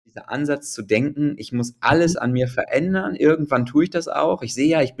dieser Ansatz zu denken, ich muss alles an mir verändern, irgendwann tue ich das auch, ich sehe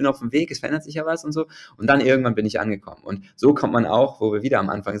ja, ich bin auf dem Weg, es verändert sich ja was und so, und dann irgendwann bin ich angekommen. Und so kommt man auch, wo wir wieder am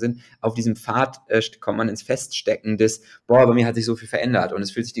Anfang sind, auf diesem Pfad kommt man ins Feststecken des, boah, bei mir hat sich so viel verändert und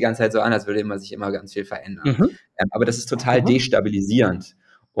es fühlt sich die ganze Zeit so an, als würde sich immer ganz viel verändern. Mhm. Aber das ist total Mhm. destabilisierend.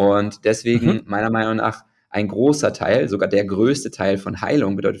 Und deswegen, Mhm. meiner Meinung nach, ein großer Teil, sogar der größte Teil von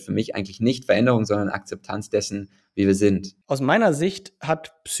Heilung bedeutet für mich eigentlich nicht Veränderung, sondern Akzeptanz dessen, wie wir sind. Aus meiner Sicht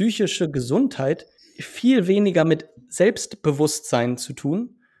hat psychische Gesundheit viel weniger mit Selbstbewusstsein zu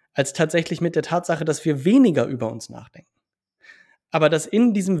tun, als tatsächlich mit der Tatsache, dass wir weniger über uns nachdenken. Aber dass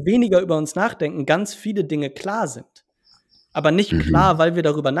in diesem weniger über uns nachdenken ganz viele Dinge klar sind. Aber nicht klar, Mhm. weil wir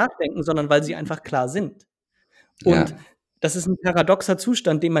darüber nachdenken, sondern weil sie einfach klar sind. Und Ja. das ist ein paradoxer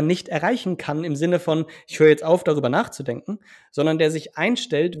Zustand, den man nicht erreichen kann im Sinne von, ich höre jetzt auf, darüber nachzudenken, sondern der sich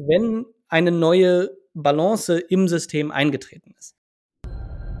einstellt, wenn eine neue Balance im System eingetreten ist.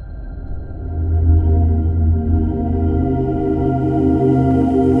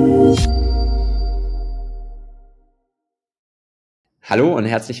 Hallo und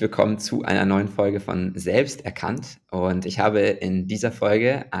herzlich willkommen zu einer neuen Folge von Selbsterkannt. Und ich habe in dieser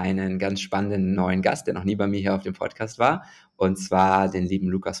Folge einen ganz spannenden neuen Gast, der noch nie bei mir hier auf dem Podcast war, und zwar den lieben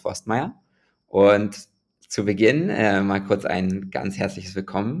Lukas Forstmeyer. Und zu Beginn mal kurz ein ganz herzliches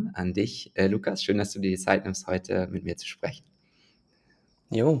Willkommen an dich, Lukas. Schön, dass du dir die Zeit nimmst, heute mit mir zu sprechen.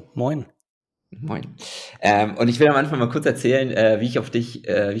 Jo, moin. Moin. Und ich will am Anfang mal kurz erzählen, wie ich auf dich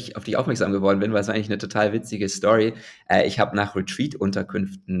aufmerksam geworden bin, weil es war eigentlich eine total witzige Story. Ich habe nach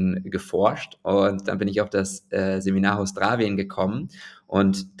Retreat-Unterkünften geforscht und dann bin ich auf das Seminarhaus Dravien gekommen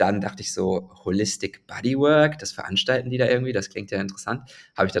und dann dachte ich so, Holistic Bodywork, das veranstalten die da irgendwie, das klingt ja interessant.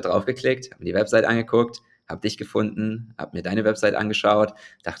 Habe ich da drauf geklickt, habe mir die Website angeguckt, habe dich gefunden, habe mir deine Website angeschaut,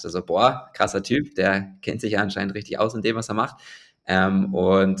 dachte so, boah, krasser Typ, der kennt sich ja anscheinend richtig aus in dem, was er macht.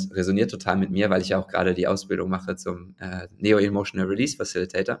 Und resoniert total mit mir, weil ich ja auch gerade die Ausbildung mache zum Neo-Emotional Release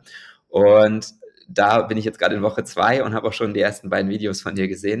Facilitator. Und da bin ich jetzt gerade in Woche 2 und habe auch schon die ersten beiden Videos von dir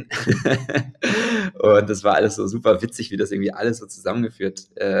gesehen. Und das war alles so super witzig, wie das irgendwie alles so zusammengeführt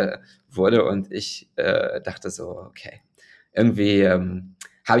wurde. Und ich dachte so, okay, irgendwie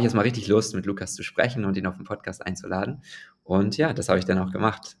habe ich jetzt mal richtig Lust, mit Lukas zu sprechen und ihn auf den Podcast einzuladen. Und ja, das habe ich dann auch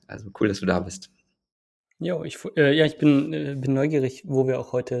gemacht. Also cool, dass du da bist. Jo, ich bin neugierig, wo wir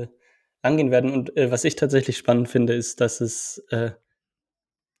auch heute angehen werden. Und was ich tatsächlich spannend finde, ist, dass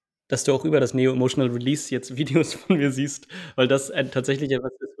du auch über das Neo-Emotional Release jetzt Videos von mir siehst, weil das tatsächlich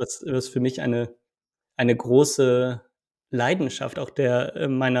etwas ist, was für mich eine große Leidenschaft auch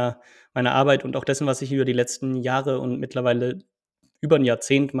meiner Arbeit und auch dessen, was ich über die letzten Jahre und mittlerweile über ein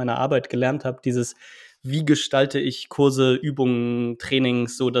Jahrzehnt meiner Arbeit gelernt habe, wie gestalte ich Kurse, Übungen,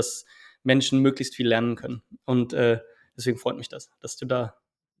 Trainings, so dass Menschen möglichst viel lernen können. Und deswegen freut mich das, dass du da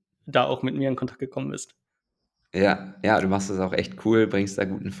auch mit mir in Kontakt gekommen bist. Ja, ja, du machst das auch echt cool, bringst da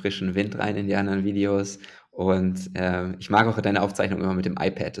guten frischen Wind rein in die anderen Videos. Und ich mag auch deine Aufzeichnung immer mit dem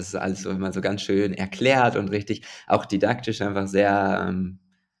iPad. Das ist alles so immer so ganz schön erklärt und richtig, auch didaktisch einfach sehr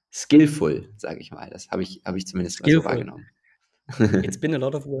skillful, sage ich mal. Das habe ich zumindest mal so Skillful. wahrgenommen. It's been a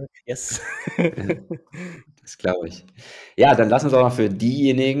lot of work, yes. Ja, das glaube ich. Ja, dann lass uns auch mal für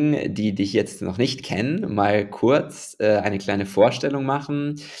diejenigen, die dich jetzt noch nicht kennen, mal kurz eine kleine Vorstellung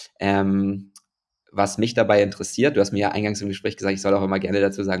machen. Ähm, Was mich dabei interessiert, du hast mir ja eingangs im Gespräch gesagt, ich soll auch immer gerne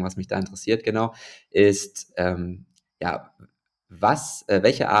dazu sagen, was mich da interessiert, genau, ist, ja,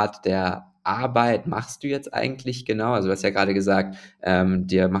 welche Art der Arbeit machst du jetzt eigentlich genau? Also du hast ja gerade gesagt,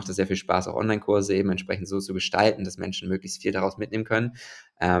 dir macht es sehr viel Spaß, auch Online-Kurse eben entsprechend so zu gestalten, dass Menschen möglichst viel daraus mitnehmen können.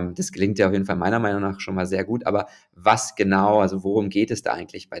 Das gelingt dir auf jeden Fall meiner Meinung nach schon mal sehr gut. Aber was genau, also worum geht es da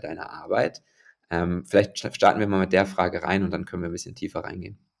eigentlich bei deiner Arbeit? Vielleicht starten wir mal mit der Frage rein und dann können wir ein bisschen tiefer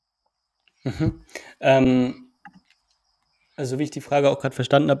reingehen. Mhm. Ähm, also wie ich die Frage auch gerade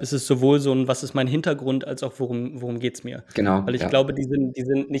verstanden habe, ist es sowohl so ein, was ist mein Hintergrund, als auch worum geht's mir? Genau, Weil ich ja. glaube, die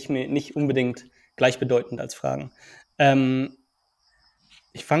sind nicht unbedingt gleichbedeutend als Fragen. Ähm,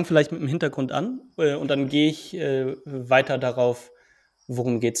 Ich fange vielleicht mit dem Hintergrund an und dann gehe ich weiter darauf,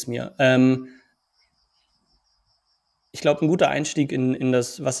 worum geht's mir. Ich glaube, ein guter Einstieg in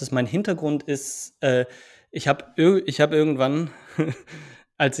das, was ist mein Hintergrund ist, ich hab irgendwann,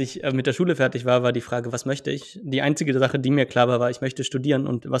 als ich mit der Schule fertig war die Frage, was möchte ich? Die einzige Sache, die mir klar war, ich möchte studieren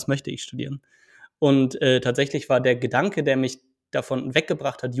und was möchte ich studieren? Und tatsächlich war der Gedanke, der mich davon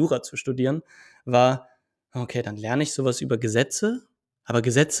weggebracht hat, Jura zu studieren, war, okay, dann lerne ich sowas über Gesetze, aber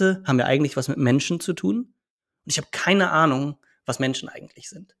Gesetze haben ja eigentlich was mit Menschen zu tun. Und ich habe keine Ahnung, was Menschen eigentlich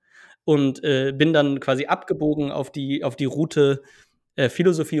sind. Und bin dann quasi abgebogen auf die Route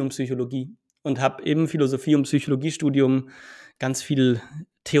Philosophie und Psychologie und habe im Philosophie- und Psychologiestudium ganz viel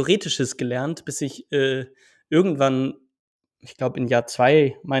Theoretisches gelernt, bis ich irgendwann, ich glaube in Jahr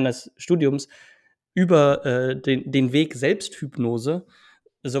 2 meines Studiums, über den Weg Selbsthypnose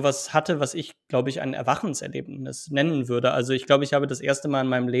sowas hatte, was ich, glaube ich, ein Erwachenserlebnis nennen würde. Also ich glaube, ich habe das erste Mal in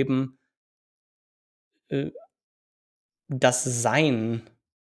meinem Leben äh, das Sein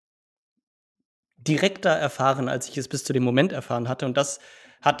direkter erfahren, als ich es bis zu dem Moment erfahren hatte. Und das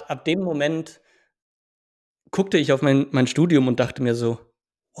hat ab dem Moment guckte ich auf mein Studium und dachte mir so: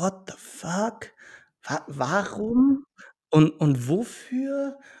 „What the fuck? Warum und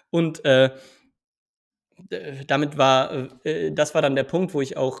wofür?“ Und damit war das war dann der Punkt, wo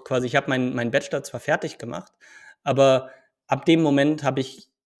ich auch quasi ich habe meinen Bachelor zwar fertig gemacht, aber ab dem Moment habe ich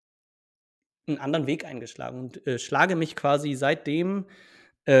einen anderen Weg eingeschlagen und schlage mich quasi seitdem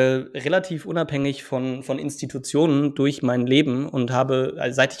relativ unabhängig von Institutionen durch mein Leben und habe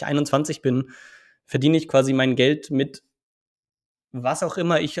seit ich 21 bin, verdiene ich quasi mein Geld mit was auch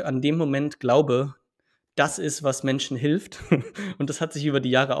immer ich an dem Moment glaube, das ist, was Menschen hilft. Und das hat sich über die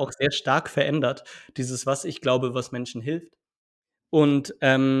Jahre auch sehr stark verändert, dieses, was ich glaube, was Menschen hilft. Und,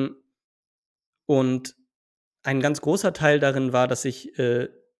 und ein ganz großer Teil darin war, dass ich habe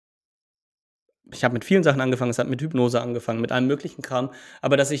mit vielen Sachen angefangen, es hat mit Hypnose angefangen, mit allem möglichen Kram,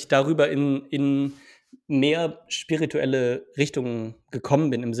 aber dass ich darüber in mehr spirituelle Richtungen gekommen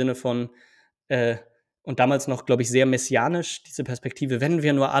bin, im Sinne von, äh und damals noch, glaube ich, sehr messianisch, diese Perspektive: „Wenn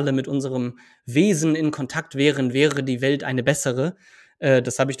wir nur alle mit unserem Wesen in Kontakt wären, wäre die Welt eine bessere.“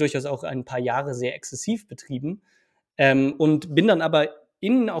 Das habe ich durchaus auch ein paar Jahre sehr exzessiv betrieben, und bin dann aber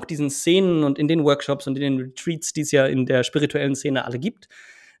in auch diesen Szenen und in den Workshops und in den Retreats, die es ja in der spirituellen Szene alle gibt,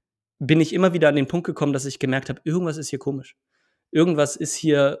 bin ich immer wieder an den Punkt gekommen, dass ich gemerkt habe, irgendwas ist hier komisch. Irgendwas ist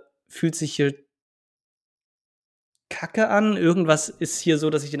hier fühlt sich hier kacke an. Irgendwas ist hier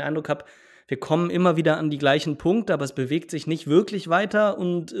so, dass ich den Eindruck habe, wir kommen immer wieder an die gleichen Punkte, aber es bewegt sich nicht wirklich weiter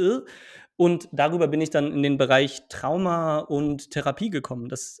und darüber bin ich dann in den Bereich Trauma und Therapie gekommen.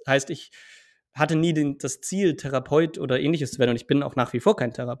 Das heißt, ich hatte nie das Ziel, Therapeut oder Ähnliches zu werden und ich bin auch nach wie vor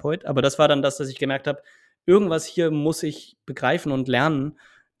kein Therapeut, aber das war dann das, dass ich gemerkt habe, irgendwas hier muss ich begreifen und lernen,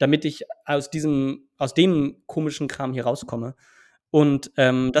 damit ich aus dem komischen Kram hier rauskomme. Und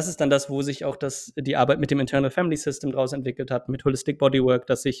das ist dann das, wo sich auch die Arbeit mit dem Internal Family System draus entwickelt hat, mit Holistic Bodywork,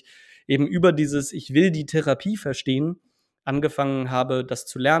 dass ich eben über dieses Ich will die Therapie verstehen, angefangen habe, das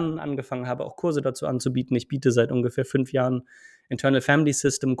zu lernen, angefangen habe, auch Kurse dazu anzubieten. Ich biete seit ungefähr 5 Jahren Internal Family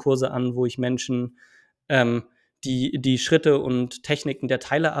System Kurse an, wo ich Menschen ähm, die Schritte und Techniken der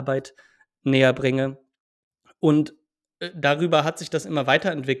Teilearbeit näher bringe. Und darüber hat sich das immer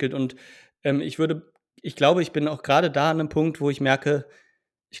weiterentwickelt. Und ich glaube, ich bin auch gerade da an einem Punkt, wo ich merke,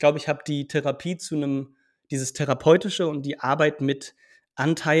 ich glaube, ich habe die Therapie dieses Therapeutische und die Arbeit mit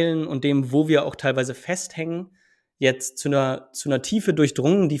Anteilen und dem, wo wir auch teilweise festhängen, jetzt zu einer Tiefe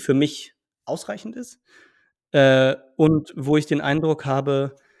durchdrungen, die für mich ausreichend ist. Und wo ich den Eindruck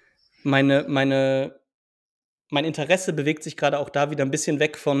habe, meine meine mein Interesse bewegt sich gerade auch da wieder ein bisschen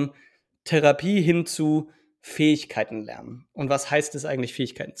weg von Therapie hin zu Fähigkeiten lernen. Und was heißt es eigentlich,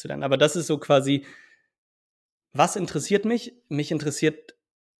 Fähigkeiten zu lernen? Aber das ist so quasi was interessiert mich? Mich interessiert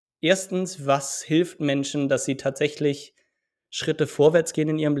erstens, was hilft Menschen, dass sie tatsächlich Schritte vorwärts gehen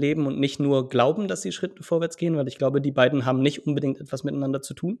in ihrem Leben und nicht nur glauben, dass sie Schritte vorwärts gehen, weil ich glaube, die beiden haben nicht unbedingt etwas miteinander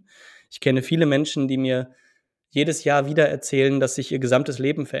zu tun. Ich kenne viele Menschen, die mir jedes Jahr wieder erzählen, dass sich ihr gesamtes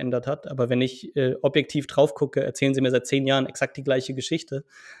Leben verändert hat. Aber wenn ich objektiv drauf gucke, erzählen sie mir seit 10 Jahren exakt die gleiche Geschichte.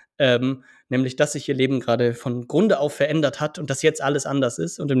 Nämlich, dass sich ihr Leben gerade von Grunde auf verändert hat und dass jetzt alles anders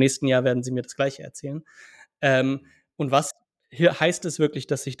ist. Und im nächsten Jahr werden sie mir das Gleiche erzählen. Und was hier heißt es wirklich,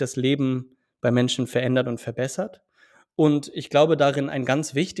 dass sich das Leben bei Menschen verändert und verbessert? Und ich glaube darin ein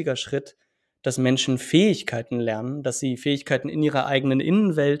ganz wichtiger Schritt, dass Menschen Fähigkeiten lernen, dass sie Fähigkeiten in ihrer eigenen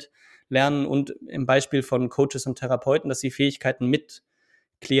Innenwelt lernen und im Beispiel von Coaches und Therapeuten, dass sie Fähigkeiten mit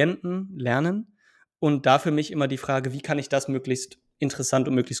Klienten lernen. Und da für mich immer die Frage, wie kann ich das möglichst interessant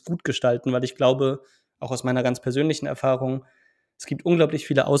und möglichst gut gestalten? Weil ich glaube, auch aus meiner ganz persönlichen Erfahrung, es gibt unglaublich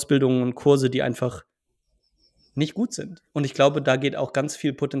viele Ausbildungen und Kurse, die einfach nicht gut sind. Und ich glaube, da geht auch ganz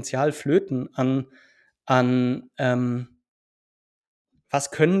viel Potenzial flöten an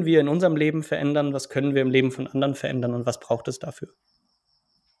was können wir in unserem Leben verändern, was können wir im Leben von anderen verändern und was braucht es dafür?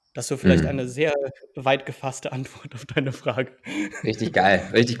 Das ist so vielleicht eine Mhm. sehr weit gefasste Antwort auf deine Frage. Richtig geil,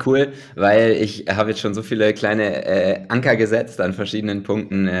 richtig cool, weil ich habe jetzt schon so viele kleine Anker gesetzt an verschiedenen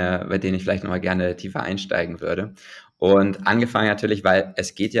Punkten, bei denen ich vielleicht nochmal gerne tiefer einsteigen würde. Und angefangen natürlich, weil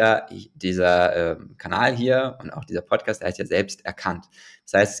es geht ja, dieser Kanal hier und auch dieser Podcast, der heißt ja selbst erkannt.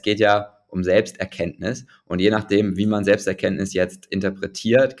 Das heißt, es geht ja um Selbsterkenntnis. Und je nachdem, wie man Selbsterkenntnis jetzt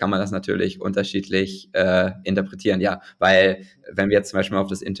interpretiert, kann man das natürlich unterschiedlich interpretieren. Ja, weil wenn wir jetzt zum Beispiel auf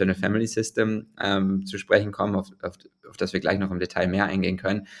das Internal Family System zu sprechen kommen, auf das wir gleich noch im Detail mehr eingehen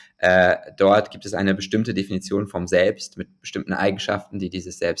können, dort gibt es eine bestimmte Definition vom Selbst mit bestimmten Eigenschaften, die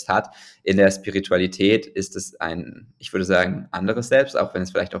dieses Selbst hat. In der Spiritualität ist es ein, ich würde sagen, anderes Selbst, auch wenn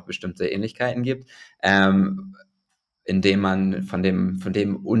es vielleicht auch bestimmte Ähnlichkeiten gibt, indem man von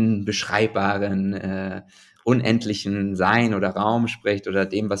dem unbeschreibbaren, unendlichen Sein oder Raum spricht oder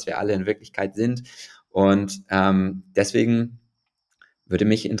dem, was wir alle in Wirklichkeit sind. Und deswegen würde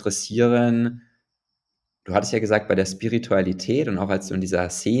mich interessieren, du hattest ja gesagt, bei der Spiritualität und auch als du in dieser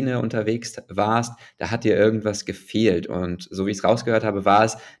Szene unterwegs warst, da hat dir irgendwas gefehlt. Und so wie ich es rausgehört habe, war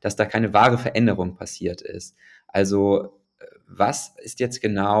es, dass da keine wahre Veränderung passiert ist. Also, was ist jetzt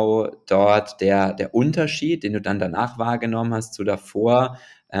genau dort der Unterschied, den du dann danach wahrgenommen hast zu davor?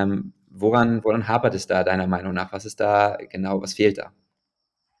 Woran hapert es da deiner Meinung nach? Was ist da genau, was fehlt da?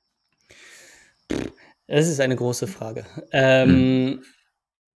 Das ist eine große Frage. Mhm.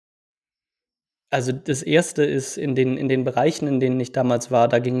 Also das Erste ist in den Bereichen, in denen ich damals war,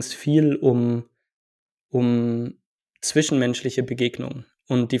 da ging es viel um zwischenmenschliche Begegnungen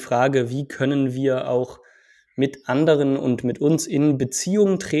und die Frage, wie können wir auch mit anderen und mit uns in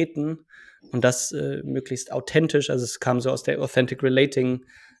Beziehung treten und das möglichst authentisch. Also es kam so aus der Authentic Relating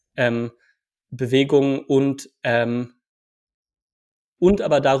ähm, Bewegung und aber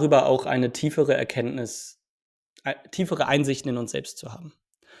darüber auch eine tiefere Erkenntnis, tiefere Einsichten in uns selbst zu haben.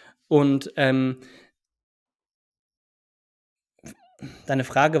 Und deine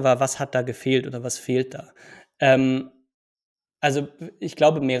Frage war, was hat da gefehlt oder was fehlt da? Ähm, also ich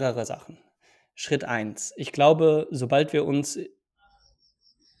glaube mehrere Sachen. Schritt eins: Ich glaube, sobald wir uns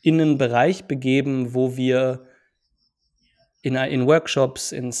in einen Bereich begeben, wo wir in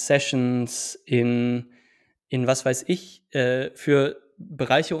Workshops, in Sessions, in was weiß ich, für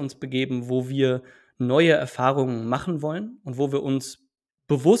Bereiche uns begeben, wo wir neue Erfahrungen machen wollen und wo wir uns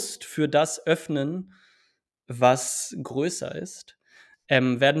bewusst für das öffnen, was größer ist,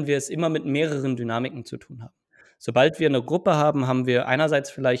 werden wir es immer mit mehreren Dynamiken zu tun haben. Sobald wir eine Gruppe haben, haben wir einerseits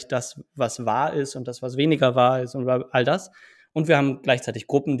vielleicht das, was wahr ist und das, was weniger wahr ist und all das. Und wir haben gleichzeitig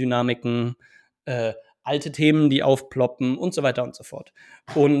Gruppendynamiken, äh, alte Themen, die aufploppen und so weiter und so fort.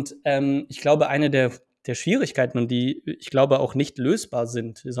 Und ich glaube, eine der Schwierigkeiten und die ich glaube auch nicht lösbar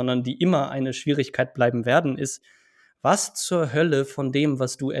sind, sondern die immer eine Schwierigkeit bleiben werden, ist, was zur Hölle von dem,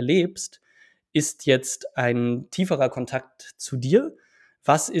 was du erlebst, ist jetzt ein tieferer Kontakt zu dir?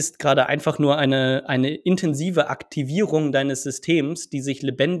 Was ist gerade einfach nur eine intensive Aktivierung deines Systems, die sich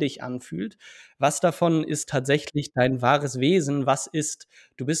lebendig anfühlt? Was davon ist tatsächlich dein wahres Wesen? Was ist,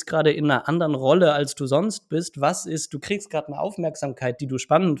 du bist gerade in einer anderen Rolle, als du sonst bist? Was ist, du kriegst gerade eine Aufmerksamkeit, die du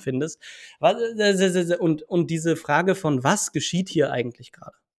spannend findest? Und diese Frage von, was geschieht hier eigentlich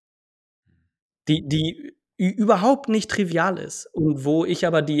gerade? Die überhaupt nicht trivial ist und wo ich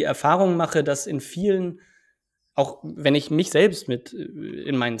aber die Erfahrung mache, dass in vielen, auch wenn ich mich selbst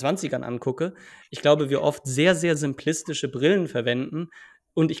in meinen Zwanzigern angucke, ich glaube, wir oft sehr, sehr simplistische Brillen verwenden.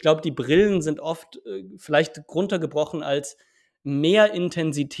 Und ich glaube, die Brillen sind oft vielleicht runtergebrochen als mehr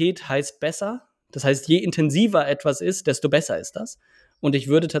Intensität heißt besser. Das heißt, je intensiver etwas ist, desto besser ist das. Und ich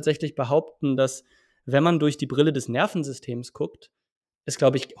würde tatsächlich behaupten, dass wenn man durch die Brille des Nervensystems guckt, es,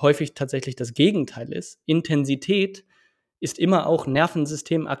 glaube ich, häufig tatsächlich das Gegenteil ist. Intensität ist immer auch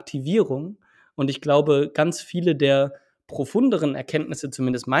Nervensystemaktivierung. Und ich glaube, ganz viele der profunderen Erkenntnisse,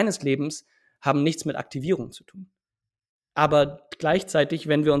 zumindest meines Lebens, haben nichts mit Aktivierung zu tun. Aber gleichzeitig,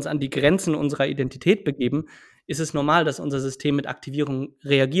 wenn wir uns an die Grenzen unserer Identität begeben, ist es normal, dass unser System mit Aktivierung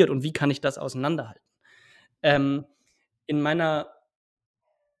reagiert. Und wie kann ich das auseinanderhalten? Ähm, in meiner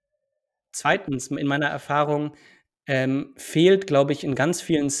in meiner Erfahrung fehlt, glaube ich, in ganz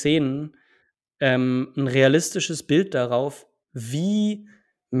vielen Szenen 'n realistisches Bild darauf, wie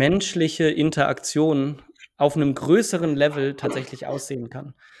menschliche Interaktion auf 'nem größeren Level tatsächlich aussehen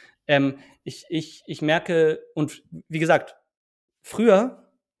kann. Ich merke und wie gesagt,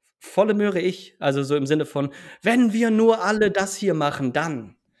 früher volle Möhre ich, also so im Sinne von: „Wenn wir nur alle das hier machen,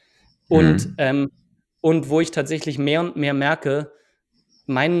 dann.“ Und, Mhm. und wo ich tatsächlich mehr und mehr merke,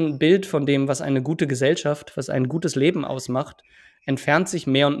 mein Bild von dem, was eine gute Gesellschaft, was ein gutes Leben ausmacht, entfernt sich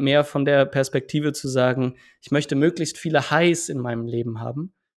mehr und mehr von der Perspektive zu sagen, ich möchte möglichst viele Highs in meinem Leben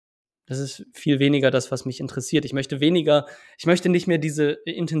haben. Das ist viel weniger das, was mich interessiert. Ich möchte nicht mehr diese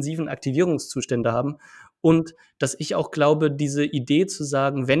intensiven Aktivierungszustände haben und dass ich auch glaube, diese Idee zu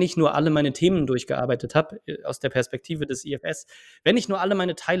sagen, wenn ich nur alle meine Themen durchgearbeitet habe, aus der Perspektive des IFS, wenn ich nur alle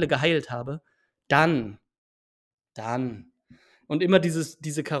meine Teile geheilt habe, dann. Und immer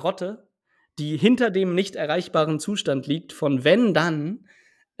diese Karotte. die hinter dem nicht erreichbaren Zustand liegt, von wenn dann,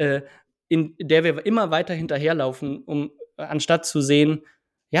 äh, in der wir immer weiter hinterherlaufen, anstatt zu sehen,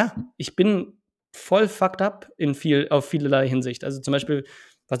 ja, ich bin voll fucked up auf vielerlei Hinsicht. Also zum Beispiel,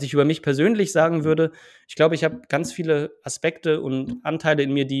 was ich über mich persönlich sagen würde, ich glaube, ich habe ganz viele Aspekte und Anteile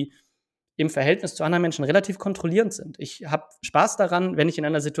in mir, die im Verhältnis zu anderen Menschen relativ kontrollierend sind. Ich habe Spaß daran, wenn ich in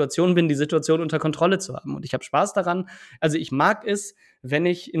einer Situation bin, die Situation unter Kontrolle zu haben. Und ich habe Spaß daran, also ich mag es, wenn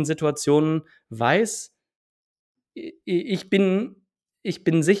ich in Situationen weiß, ich bin, ich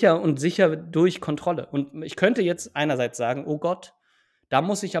bin sicher und sicher durch Kontrolle. Und ich könnte jetzt einerseits sagen, oh Gott, da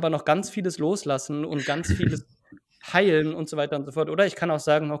muss ich aber noch ganz vieles loslassen und ganz vieles heilen und so weiter und so fort. Oder ich kann auch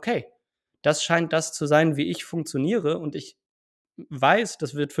sagen, okay, das scheint das zu sein, wie ich funktioniere und ich weiß,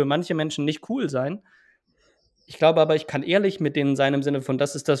 das wird für manche Menschen nicht cool sein. Ich glaube aber, ich kann ehrlich mit denen sein im Sinne von,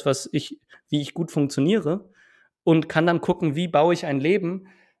 das ist das, wie ich gut funktioniere und kann dann gucken, wie baue ich ein Leben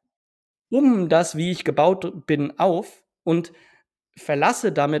um das, wie ich gebaut bin, auf und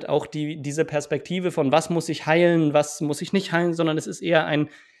verlasse damit auch diese Perspektive von, was muss ich heilen, was muss ich nicht heilen, sondern es ist eher ein,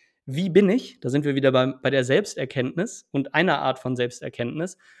 wie bin ich? Da sind wir wieder bei der Selbsterkenntnis und einer Art von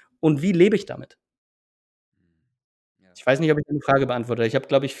Selbsterkenntnis. Und wie lebe ich damit? Ja. Ich weiß nicht, ob ich deine Frage beantworte. Ich habe,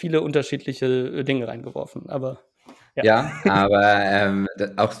 glaube ich, viele unterschiedliche Dinge reingeworfen, aber ja. Ja, aber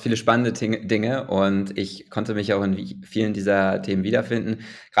auch viele spannende Dinge und ich konnte mich auch in vielen dieser Themen wiederfinden.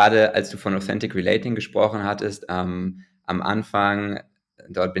 Gerade als du von Authentic Relating gesprochen hattest, am Anfang,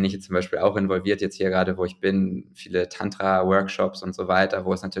 dort bin ich jetzt zum Beispiel auch involviert, jetzt hier gerade, wo ich bin, viele Tantra-Workshops und so weiter,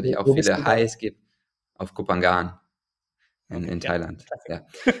 wo es natürlich auch Wo bist du viele da? Highs gibt auf Kopangan Okay, in ja, Thailand. Ja,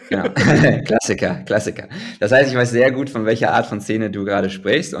 genau. Klassiker. Klassiker, Klassiker. Das heißt, ich weiß sehr gut, von welcher Art von Szene du gerade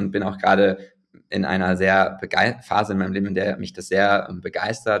sprichst und bin auch gerade in einer sehr Phase in meinem Leben, in der mich das sehr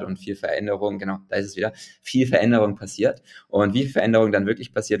begeistert und viel Veränderung, genau, da ist es wieder, viel Veränderung passiert. Und wie viel Veränderung dann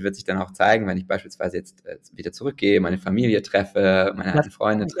wirklich passiert, wird sich dann auch zeigen, wenn ich beispielsweise jetzt wieder zurückgehe, meine Familie treffe, meine alten Darf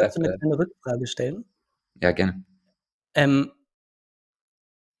Freunde ich dazu 'ne treffe. kleine Rückfrage stellen? Ja, gerne. Ähm,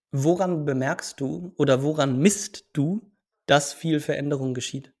 Woran bemerkst du oder woran misst du, dass viel Veränderung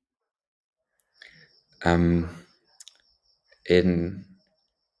geschieht? Ähm, in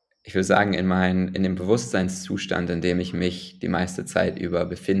Ich würde sagen, in dem Bewusstseinszustand, in dem ich mich die meiste Zeit über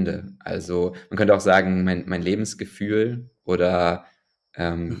befinde. Also man könnte auch sagen, mein Lebensgefühl oder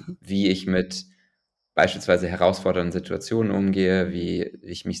Mhm, wie ich mit beispielsweise herausfordernden Situationen umgehe, wie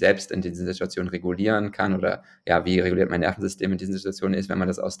ich mich selbst in diesen Situationen regulieren kann oder ja, wie reguliert mein Nervensystem in diesen Situationen ist, wenn man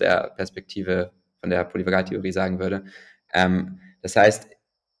das aus der Perspektive von der Polyvagaltheorie sagen würde. Das heißt,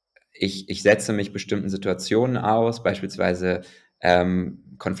 ich setze mich bestimmten Situationen aus, beispielsweise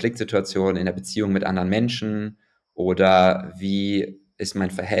Konfliktsituationen in der Beziehung mit anderen Menschen oder wie ist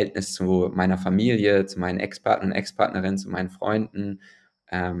mein Verhältnis zu meiner Familie, zu meinen Ex-Partnern und Ex-Partnerinnen, zu meinen Freunden,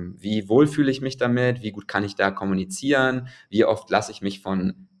 wie wohl fühle ich mich damit, wie gut kann ich da kommunizieren, wie oft lasse ich mich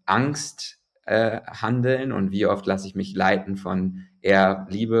von Angst handeln und wie oft lasse ich mich leiten von eher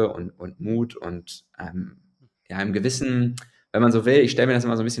Liebe und Mut und ja, einem gewissen, wenn man so will, ich stelle mir das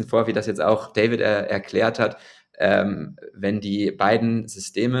immer so ein bisschen vor, wie das jetzt auch David erklärt hat, wenn die beiden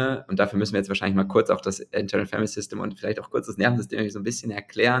Systeme, und dafür müssen wir jetzt wahrscheinlich mal kurz auch das Internal Family System und vielleicht auch kurz das Nervensystem so ein bisschen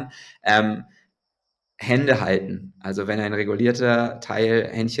erklären, Hände halten. Also wenn ein regulierter Teil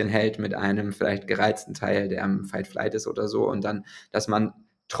Händchen hält mit einem vielleicht gereizten Teil, der am Fight-Flight ist oder so, und dann, dass man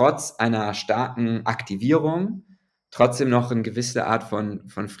trotz einer starken Aktivierung trotzdem noch eine gewisse Art von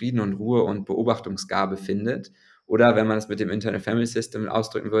Frieden und Ruhe und Beobachtungsgabe findet. Oder wenn man es mit dem Internal Family System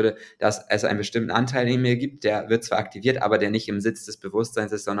ausdrücken würde, dass es einen bestimmten Anteil in mir gibt, der wird zwar aktiviert, aber der nicht im Sitz des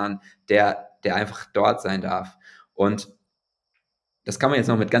Bewusstseins ist, sondern der einfach dort sein darf. Und das kann man jetzt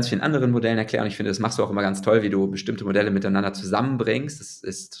noch mit ganz vielen anderen Modellen erklären. Ich finde, das machst du auch immer ganz toll, wie du bestimmte Modelle miteinander zusammenbringst. Das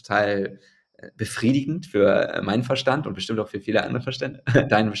ist total befriedigend für meinen Verstand und bestimmt auch für viele andere Verstände,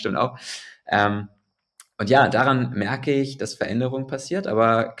 deinen bestimmt auch. Und ja, daran merke ich, dass Veränderung passiert.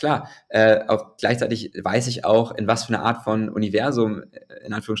 Aber klar, auch gleichzeitig weiß ich auch, in was für eine Art von Universum,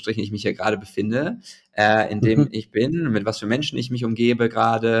 in Anführungsstrichen, ich mich hier gerade befinde, in dem mhm, ich bin, mit was für Menschen ich mich umgebe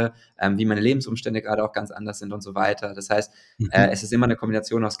gerade, wie meine Lebensumstände gerade auch ganz anders sind und so weiter. Das heißt, mhm, es ist immer eine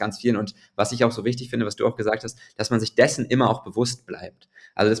Kombination aus ganz vielen. Und was ich auch so wichtig finde, was du auch gesagt hast, dass man sich dessen immer auch bewusst bleibt.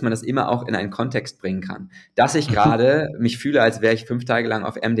 Also, dass man das immer auch in einen Kontext bringen kann. Dass ich mhm, gerade mich fühle, als wäre ich 5 Tage lang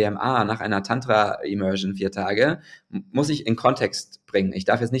auf MDMA nach einer Tantra-Immersion 4 Tage, muss ich in Kontext bringen. Ich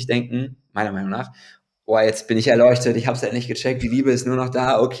darf jetzt nicht denken, meiner Meinung nach, boah, jetzt bin ich erleuchtet, ich habe es ja nicht gecheckt, die Liebe ist nur noch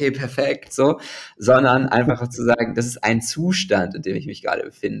da, okay, perfekt, so, sondern einfach zu sagen, das ist ein Zustand, in dem ich mich gerade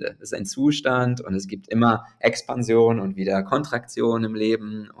befinde. Das ist ein Zustand und es gibt immer Expansion und wieder Kontraktion im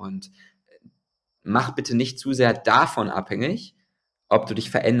Leben und mach bitte nicht zu sehr davon abhängig, ob du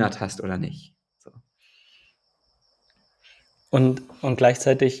dich verändert hast oder nicht. So. Und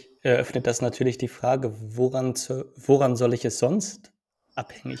gleichzeitig eröffnet das natürlich die Frage, woran soll ich es sonst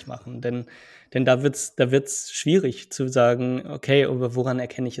abhängig machen? Denn da wird's schwierig zu sagen, okay, aber woran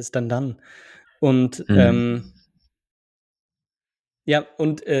erkenne ich es dann? Und Mhm. ja,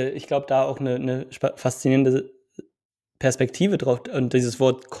 und ich glaube, da auch eine faszinierende Perspektive drauf und dieses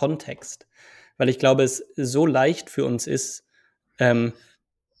Wort Kontext. Weil ich glaube, es so leicht für uns ist, ähm,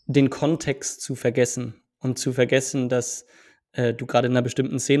 den Kontext zu vergessen und zu vergessen, dass du gerade in einer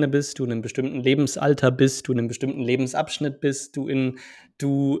bestimmten Szene bist, du in einem bestimmten Lebensalter bist, du in einem bestimmten Lebensabschnitt bist,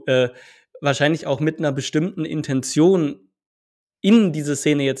 du wahrscheinlich auch mit einer bestimmten Intention in diese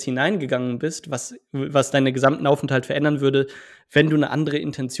Szene jetzt hineingegangen bist, was deinen gesamten Aufenthalt verändern würde, wenn du eine andere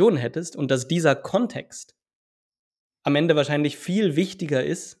Intention hättest und dass dieser Kontext am Ende wahrscheinlich viel wichtiger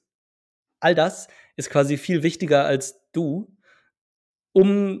ist. All das ist quasi viel wichtiger als du,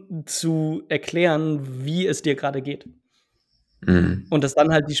 um zu erklären, wie es dir gerade geht. Mhm. Und dass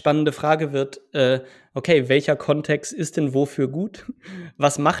dann halt die spannende Frage wird, okay, welcher Kontext ist denn wofür gut?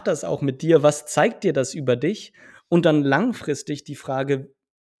 Was macht das auch mit dir? Was zeigt dir das über dich? Und dann langfristig die Frage,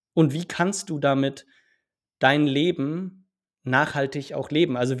 und wie kannst du damit dein Leben nachhaltig auch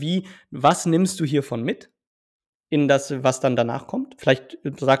leben? Also, was nimmst du hiervon mit in das, was dann danach kommt? Vielleicht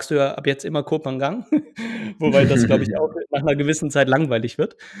sagst du ja ab jetzt immer Kopangang, wobei das, glaube ich, auch nach einer gewissen Zeit langweilig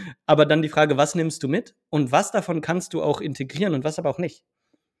wird. Aber dann die Frage: Was nimmst du mit und was davon kannst du auch integrieren und was aber auch nicht?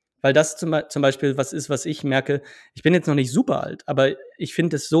 Weil das zum Beispiel was ist, was ich merke. Ich bin jetzt noch nicht super alt, aber ich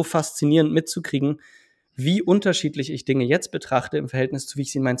finde es so faszinierend mitzukriegen, wie unterschiedlich ich Dinge jetzt betrachte im Verhältnis zu, wie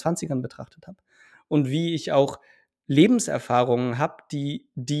ich sie in meinen Zwanzigern betrachtet habe. Und wie ich auch Lebenserfahrungen habe, die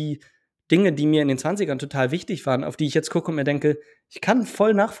Dinge, die mir in den Zwanzigern total wichtig waren, auf die ich jetzt gucke und mir denke, ich kann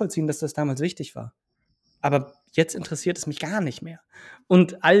voll nachvollziehen, dass das damals wichtig war. Aber jetzt interessiert es mich gar nicht mehr.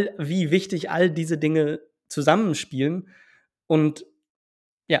 Und wie wichtig all diese Dinge zusammenspielen. Und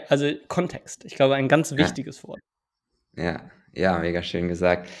ja, also Kontext. Ich glaube, ein ganz Ja, wichtiges Wort. ja, ja, mega schön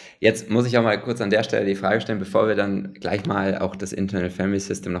gesagt. Jetzt muss ich auch mal kurz an der Stelle die Frage stellen, bevor wir dann gleich mal auch das Internal Family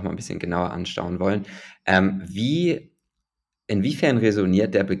System noch mal ein bisschen genauer anschauen wollen. Wie Inwiefern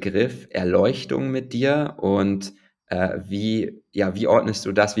resoniert der Begriff Erleuchtung mit dir und wie ordnest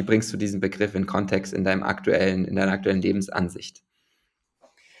du das? Wie bringst du diesen Begriff in Kontext in deiner aktuellen Lebensansicht?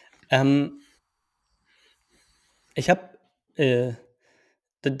 Ähm, ich habe äh,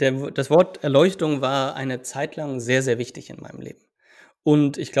 das Wort Erleuchtung war eine Zeit lang sehr, sehr wichtig in meinem Leben.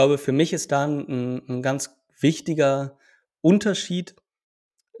 Und ich glaube, für mich ist da ein ganz wichtiger Unterschied,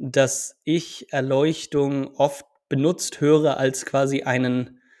 dass ich Erleuchtung oft benutzt höre als quasi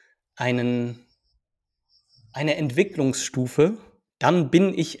einen eine Entwicklungsstufe. Dann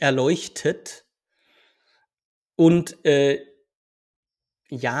bin ich erleuchtet und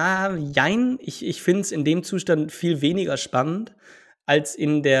ja, jein. Ich finde es in dem Zustand viel weniger spannend als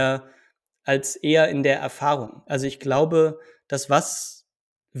als eher in der Erfahrung. Also, ich glaube, dass was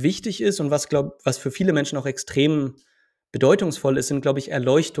wichtig ist und was für viele Menschen auch extrem bedeutungsvoll ist, sind, glaube ich,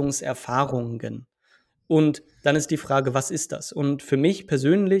 Erleuchtungserfahrungen. Und dann ist die Frage, was ist das? Und für mich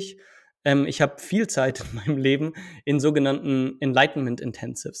persönlich, ich habe viel Zeit in meinem Leben in sogenannten Enlightenment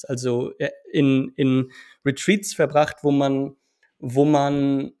Intensives, also in Retreats verbracht, wo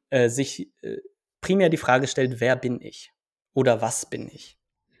man sich primär die Frage stellt, wer bin ich oder was bin ich?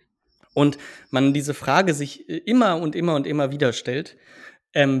 Und man diese Frage sich immer und immer und immer wieder stellt,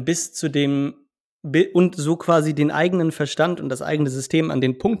 bis zu dem und so quasi den eigenen Verstand und das eigene System an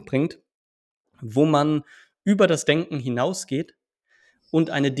den Punkt bringt, wo man über das Denken hinausgeht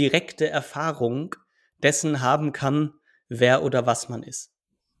und eine direkte Erfahrung dessen haben kann, wer oder was man ist.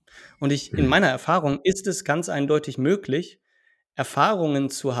 Und in Mhm. meiner Erfahrung ist es ganz eindeutig möglich,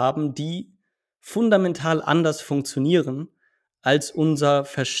 Erfahrungen zu haben, die fundamental anders funktionieren, als unser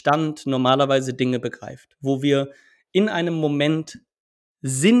Verstand normalerweise Dinge begreift. Wo wir in einem Moment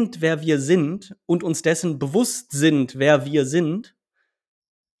sind, wer wir sind und uns dessen bewusst sind, wer wir sind.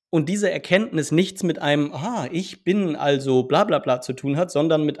 Und diese Erkenntnis nichts mit einem, ich bin also bla bla bla zu tun hat,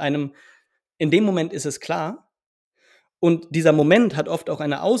 sondern mit einem, in dem Moment ist es klar. Und dieser Moment hat oft auch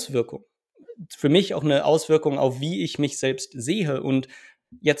eine Auswirkung. Für mich auch eine Auswirkung auf, wie ich mich selbst sehe und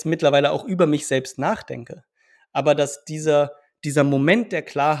jetzt mittlerweile auch über mich selbst nachdenke. Aber dass dieser Moment der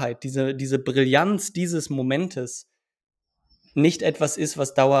Klarheit, diese Brillanz dieses Momentes nicht etwas ist,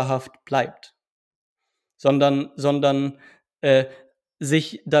 was dauerhaft bleibt, sondern äh,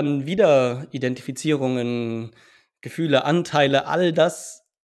 sich dann wieder Identifizierungen, Gefühle, Anteile, all das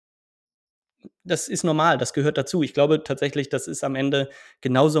ist normal, das gehört dazu. Ich glaube tatsächlich, das ist am Ende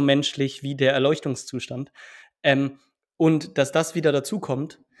genauso menschlich wie der Erleuchtungszustand. Ähm, und dass das wieder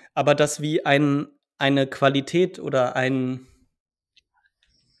dazukommt, aber das wie eine Qualität oder hm,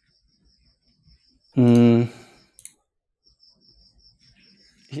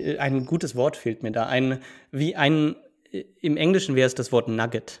 ein gutes Wort fehlt mir da. Wie ein, im Englischen wäre es das Wort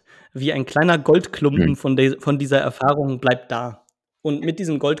Nugget. Wie ein kleiner Goldklumpen Mhm. von dieser Erfahrung bleibt da. Und mit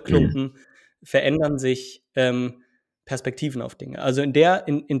diesem Mhm. Goldklumpen verändern sich Perspektiven auf Dinge. Also in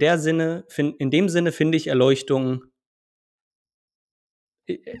dem Sinne finde ich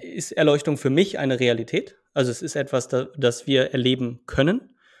ist Erleuchtung für mich eine Realität. Also es ist etwas, das wir erleben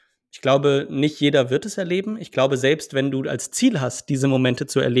können. Ich glaube, nicht jeder wird es erleben. Ich glaube, selbst wenn du als Ziel hast, diese Momente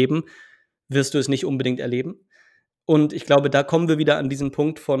zu erleben, wirst du es nicht unbedingt erleben. Und ich glaube, da kommen wir wieder an diesen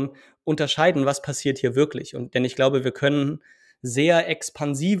Punkt von unterscheiden, was passiert hier wirklich. Denn ich glaube, wir können sehr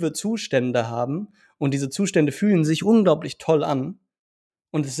expansive Zustände haben und diese Zustände fühlen sich unglaublich toll an.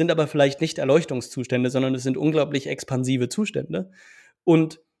 Und es sind aber vielleicht nicht Erleuchtungszustände, sondern es sind unglaublich expansive Zustände.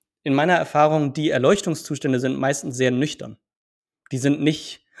 Und in meiner Erfahrung, die Erleuchtungszustände sind meistens sehr nüchtern. Die sind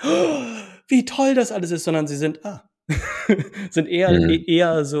nicht, "Oh, wie toll das alles ist, sondern sie sind, sind Mhm.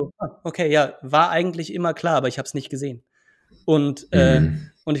 eher so, okay, ja, war eigentlich immer klar, aber ich habe es nicht gesehen. Und, äh, Mhm.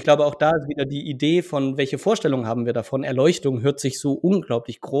 und ich glaube, auch da ist wieder die Idee von, welche Vorstellungen haben wir davon? Erleuchtung hört sich so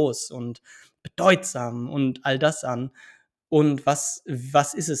unglaublich groß und bedeutsam und all das an. Und was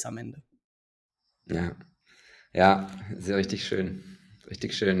ist es am Ende? Ja. Ja, sehr richtig schön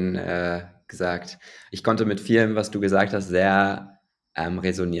gesagt. Ich konnte mit vielem, was du gesagt hast, sehr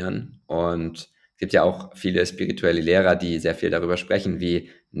resonieren. Und es gibt ja auch viele spirituelle Lehrer, die sehr viel darüber sprechen, wie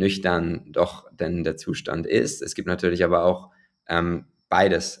nüchtern doch denn der Zustand ist. Es gibt natürlich aber auch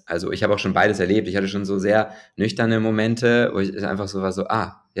beides. Also ich habe auch schon beides erlebt. Ich hatte schon so sehr nüchterne Momente, wo ich einfach so war, so,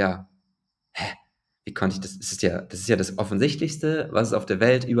 ja, wie konnte ich das? Das ist ja das Offensichtlichste, was es auf der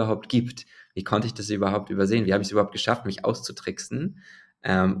Welt überhaupt gibt. Wie konnte ich das überhaupt übersehen? Wie habe ich es überhaupt geschafft, mich auszutricksen?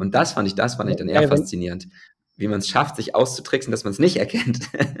 Und das fand ich dann eher Ja, wenn, faszinierend. Wie man es schafft, sich auszutricksen, dass man es nicht erkennt.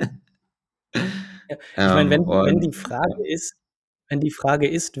 ja, ich meine, Und wenn die Frage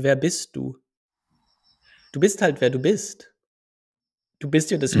ist, wer bist du? Du bist halt, wer du bist. Du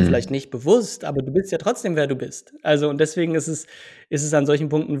bist dir dessen vielleicht mm, nicht bewusst, aber du bist ja trotzdem, wer du bist. Also, und deswegen ist es an solchen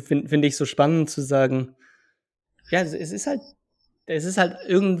Punkten, finde ich, so spannend zu sagen, ja, es ist halt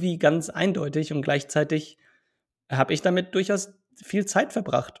irgendwie ganz eindeutig und gleichzeitig habe ich damit durchaus viel Zeit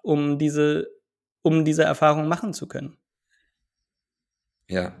verbracht, um diese Erfahrung machen zu können.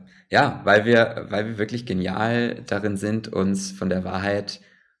 ja, weil wir wirklich genial darin sind, uns von der Wahrheit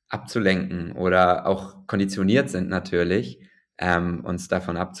abzulenken oder auch konditioniert sind natürlich, uns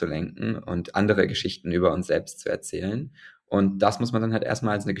davon abzulenken und andere Geschichten über uns selbst zu erzählen. Und das muss man dann halt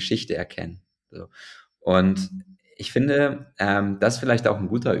erstmal als eine Geschichte erkennen. So. Und ich finde, das ist vielleicht auch ein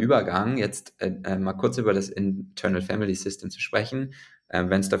guter Übergang, jetzt mal kurz über das Internal Family System zu sprechen.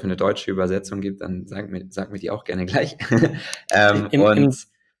 Wenn es dafür eine deutsche Übersetzung gibt, dann sag mir die auch gerne gleich. Und Im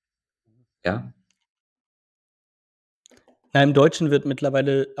ja. Na, im Deutschen wird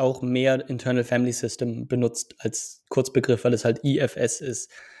mittlerweile auch mehr Internal Family System benutzt als Kurzbegriff, weil es halt IFS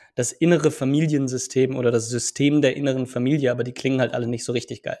ist. Das innere Familiensystem oder das System der inneren Familie, aber die klingen halt alle nicht so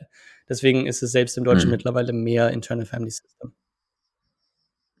richtig geil. Deswegen ist es selbst im Deutschen Mhm. mittlerweile mehr Internal Family System.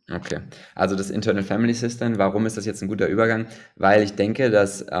 Okay. Also das Internal Family System, warum ist das jetzt ein guter Übergang? Weil ich denke,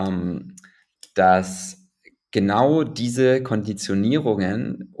 dass genau diese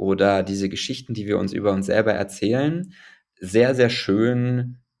Konditionierungen oder diese Geschichten, die wir uns über uns selber erzählen, sehr, sehr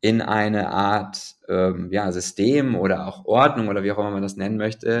schön in eine Art ja, System oder auch Ordnung oder wie auch immer man das nennen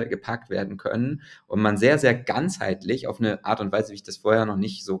möchte, gepackt werden können und man sehr, sehr ganzheitlich, auf eine Art und Weise, wie ich das vorher noch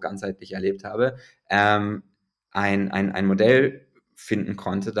nicht so ganzheitlich erlebt habe, ähm, ein Modell finden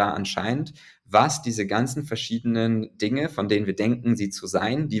konnte da anscheinend, was diese ganzen verschiedenen Dinge, von denen wir denken, sie zu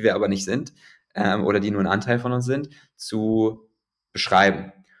sein, die wir aber nicht sind, oder die nur ein Anteil von uns sind, zu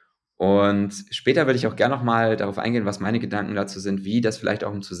beschreiben. Und später würde ich auch gerne nochmal darauf eingehen, was meine Gedanken dazu sind, wie das vielleicht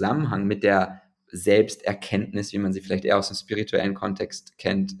auch im Zusammenhang mit der Selbsterkenntnis, wie man sie vielleicht eher aus dem spirituellen Kontext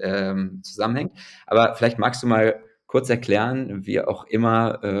kennt, zusammenhängt. Aber vielleicht magst du mal kurz erklären, wie auch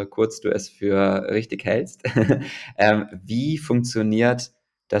immer kurz du es für richtig hältst, wie funktioniert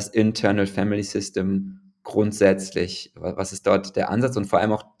das Internal Family System grundsätzlich? Was ist dort der Ansatz und vor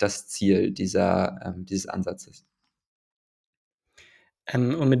allem auch das Ziel dieses Ansatzes?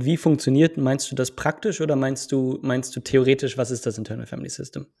 Und mit wie funktioniert, meinst du das praktisch oder meinst du theoretisch, was ist das Internal Family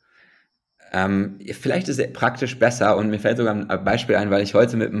System? Vielleicht ist er praktisch besser und mir fällt sogar ein Beispiel ein, weil ich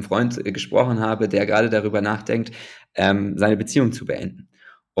heute mit einem Freund gesprochen habe, der gerade darüber nachdenkt, seine Beziehung zu beenden.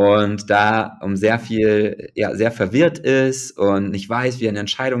 und da sehr viel, ja, sehr verwirrt ist und nicht weiß, wie er eine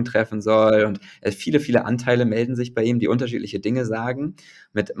Entscheidung treffen soll. Und viele, viele Anteile melden sich bei ihm, die unterschiedliche Dinge sagen.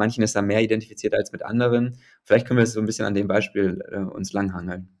 Mit manchen ist er mehr identifiziert als mit anderen. Vielleicht können wir so ein bisschen an dem Beispiel uns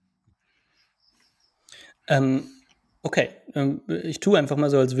langhangeln. Okay, ich tue einfach mal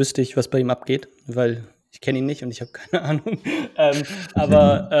so, als wüsste ich, was bei ihm abgeht, weil ich kenne ihn nicht und ich habe keine Ahnung.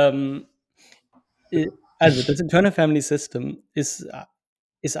 Aber also das Internal Family System ist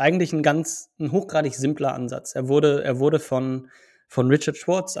eigentlich ein hochgradig simpler Ansatz. Er wurde von Richard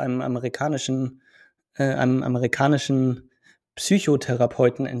Schwartz, einem amerikanischen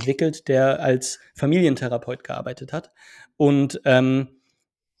Psychotherapeuten entwickelt, der als Familientherapeut gearbeitet hat. Und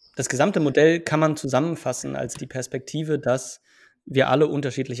das gesamte Modell kann man zusammenfassen als die Perspektive, dass wir alle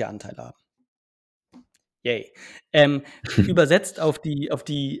unterschiedliche Anteile haben. Yay. Übersetzt auf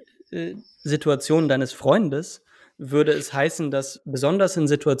die Situation deines Freundes würde es heißen, dass besonders in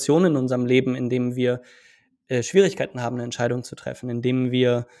Situationen in unserem Leben, in denen wir Schwierigkeiten haben, eine Entscheidung zu treffen, in denen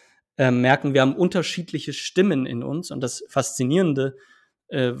wir merken, wir haben unterschiedliche Stimmen in uns. Und das Faszinierende,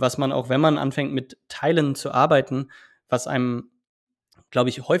 was man auch, wenn man anfängt mit Teilen zu arbeiten, was einem, glaube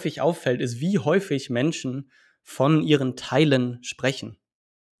ich, häufig auffällt, ist, wie häufig Menschen von ihren Teilen sprechen.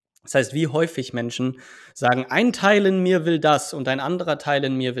 Das heißt, wie häufig Menschen sagen, ein Teil in mir will das und ein anderer Teil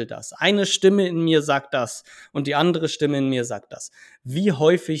in mir will das. Eine Stimme in mir sagt das und die andere Stimme in mir sagt das. Wie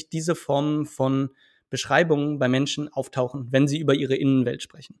häufig diese Formen von Beschreibungen bei Menschen auftauchen, wenn sie über ihre Innenwelt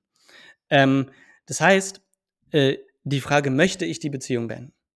sprechen. Das heißt, die Frage, möchte ich die Beziehung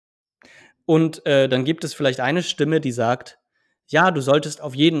beenden? Und dann gibt es vielleicht eine Stimme, die sagt, ja, du solltest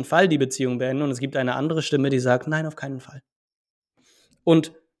auf jeden Fall die Beziehung beenden. Und es gibt eine andere Stimme, die sagt, nein, auf keinen Fall.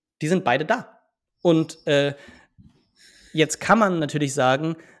 Und die sind beide da. Und jetzt kann man natürlich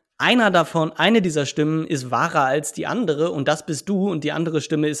sagen, eine dieser Stimmen ist wahrer als die andere und das bist du und die andere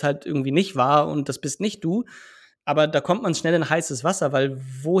Stimme ist halt irgendwie nicht wahr und das bist nicht du. Aber da kommt man schnell in heißes Wasser, weil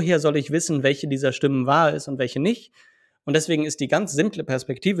woher soll ich wissen, welche dieser Stimmen wahr ist und welche nicht? Und deswegen ist die ganz simple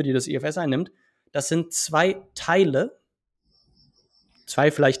Perspektive, die das IFS einnimmt, das sind zwei Teile, zwei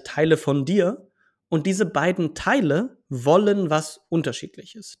vielleicht Teile von dir. Und diese beiden Teile wollen was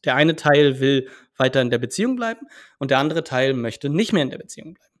Unterschiedliches. Der eine Teil will weiter in der Beziehung bleiben und der andere Teil möchte nicht mehr in der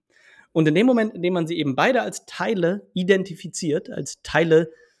Beziehung bleiben. Und in dem Moment, in dem man sie eben beide als Teile identifiziert, als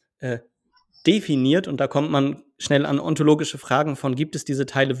Teile definiert, und da kommt man schnell an ontologische Fragen von, gibt es diese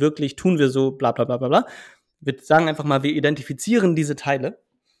Teile wirklich, tun wir so, bla bla bla bla bla. Wir sagen einfach mal, wir identifizieren diese Teile.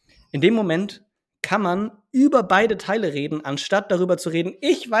 In dem Moment kann man über beide Teile reden, anstatt darüber zu reden,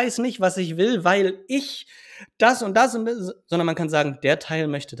 ich weiß nicht, was ich will, weil ich das und das und das, sondern man kann sagen, der Teil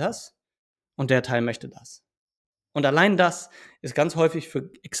möchte das und der Teil möchte das. Und allein das ist ganz häufig für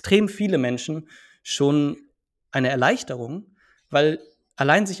extrem viele Menschen schon eine Erleichterung, weil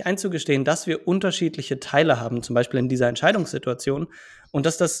allein sich einzugestehen, dass wir unterschiedliche Teile haben, zum Beispiel in dieser Entscheidungssituation, und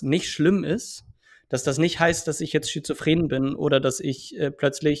dass das nicht schlimm ist, dass das nicht heißt, dass ich jetzt schizophren bin oder dass ich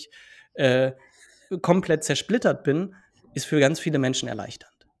plötzlich äh, komplett zersplittert bin, ist für ganz viele Menschen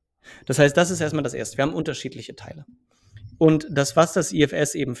erleichternd. Das heißt, das ist erstmal das Erste. Wir haben unterschiedliche Teile. Und das, was das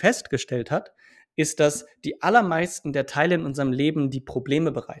IFS eben festgestellt hat, ist, dass die allermeisten der Teile in unserem Leben, die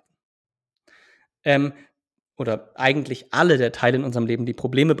Probleme bereiten, ähm, oder eigentlich alle der Teile in unserem Leben, die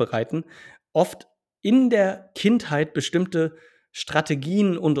Probleme bereiten, oft in der Kindheit bestimmte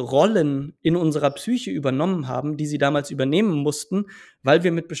Strategien und Rollen in unserer Psyche übernommen haben, die sie damals übernehmen mussten, weil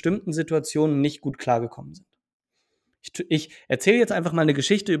wir mit bestimmten Situationen nicht gut klargekommen sind. Ich erzähle jetzt einfach mal eine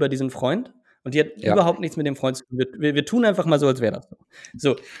Geschichte über diesen Freund und die hat Ja. überhaupt nichts mit dem Freund zu tun. Wir tun einfach mal so, als wäre das so.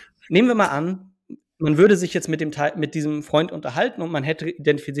 So, nehmen wir mal an, man würde sich jetzt mit diesem Freund unterhalten und man hätte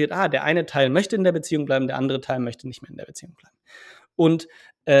identifiziert, der eine Teil möchte in der Beziehung bleiben, der andere Teil möchte nicht mehr in der Beziehung bleiben. Und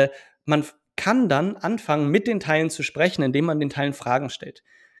man kann dann anfangen, mit den Teilen zu sprechen, indem man den Teilen Fragen stellt.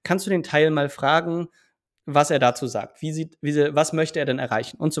 Kannst du den Teil mal fragen, was er dazu sagt? Was möchte er denn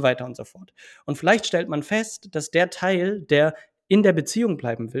erreichen? Und so weiter und so fort. Und vielleicht stellt man fest, dass der Teil, der in der Beziehung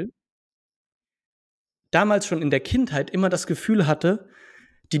bleiben will, damals schon in der Kindheit immer das Gefühl hatte,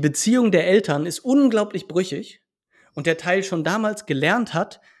 die Beziehung der Eltern ist unglaublich brüchig und der Teil schon damals gelernt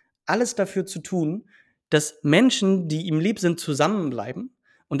hat, alles dafür zu tun, dass Menschen, die ihm lieb sind, zusammenbleiben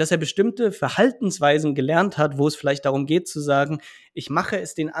und dass er bestimmte Verhaltensweisen gelernt hat, wo es vielleicht darum geht zu sagen, ich mache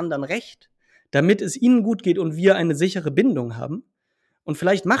es den anderen recht, damit es ihnen gut geht und wir eine sichere Bindung haben. Und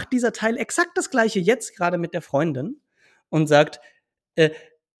vielleicht macht dieser Teil exakt das Gleiche jetzt gerade mit der Freundin und sagt,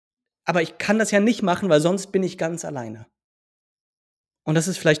 aber ich kann das ja nicht machen, weil sonst bin ich ganz alleine. Und das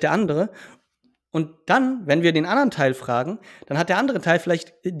ist vielleicht der andere. Und dann, wenn wir den anderen Teil fragen, dann hat der andere Teil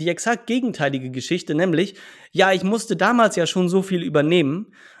vielleicht die exakt gegenteilige Geschichte, nämlich, ja, ich musste damals ja schon so viel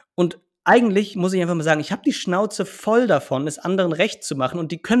übernehmen und eigentlich muss ich einfach mal sagen, ich habe die Schnauze voll davon, es anderen recht zu machen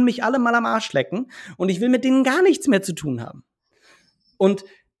und die können mich alle mal am Arsch lecken und ich will mit denen gar nichts mehr zu tun haben. Und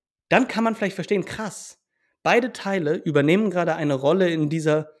dann kann man vielleicht verstehen, krass, beide Teile übernehmen gerade eine Rolle in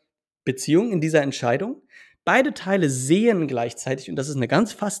dieser Beziehung, in dieser Entscheidung. Beide Teile sehen gleichzeitig, und das ist eine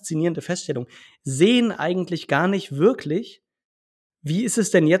ganz faszinierende Feststellung, sehen eigentlich gar nicht wirklich, wie ist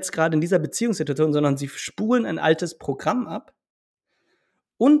es denn jetzt gerade in dieser Beziehungssituation, sondern sie spulen ein altes Programm ab.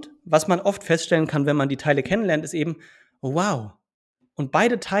 Und was man oft feststellen kann, wenn man die Teile kennenlernt, ist eben, oh, wow, und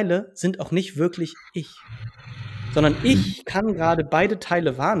beide Teile sind auch nicht wirklich ich, sondern ich kann gerade beide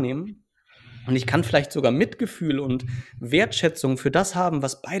Teile wahrnehmen und ich kann vielleicht sogar Mitgefühl und Wertschätzung für das haben,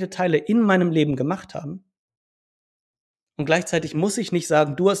 was beide Teile in meinem Leben gemacht haben. Und gleichzeitig muss ich nicht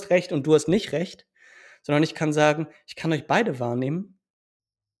sagen, du hast recht und du hast nicht recht, sondern ich kann sagen, ich kann euch beide wahrnehmen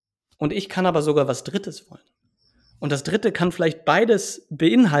und ich kann aber sogar was Drittes wollen. Und das Dritte kann vielleicht beides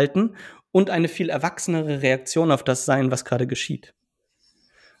beinhalten und eine viel erwachsenere Reaktion auf das sein, was gerade geschieht.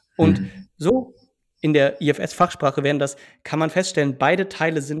 Und so in der IFS-Fachsprache kann man feststellen, beide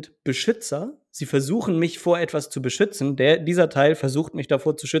Teile sind Beschützer. Sie versuchen mich vor etwas zu beschützen. Dieser Teil versucht mich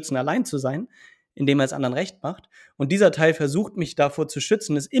davor zu schützen, allein zu sein, indem er es anderen recht macht. Und dieser Teil versucht mich davor zu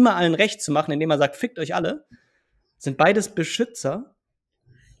schützen, es immer allen recht zu machen, indem er sagt, fickt euch alle. Sind beides Beschützer,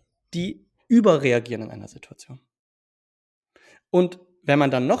 die überreagieren in einer Situation. Und wenn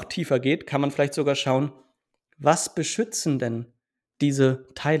man dann noch tiefer geht, kann man vielleicht sogar schauen, was beschützen denn diese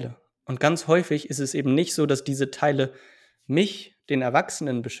Teile? Und ganz häufig ist es eben nicht so, dass diese Teile mich, den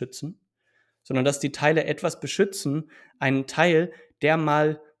Erwachsenen, beschützen, sondern dass die Teile etwas beschützen, einen Teil, der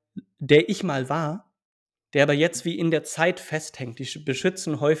ich mal war, der aber jetzt wie in der Zeit festhängt. Die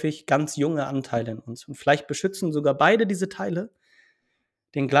beschützen häufig ganz junge Anteile in uns. Und vielleicht beschützen sogar beide diese Teile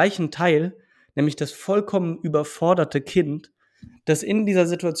den gleichen Teil, nämlich das vollkommen überforderte Kind, das in dieser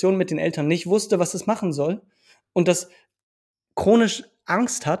Situation mit den Eltern nicht wusste, was es machen soll und das chronisch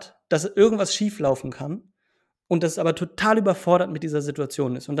Angst hat, dass irgendwas schieflaufen kann und das aber total überfordert mit dieser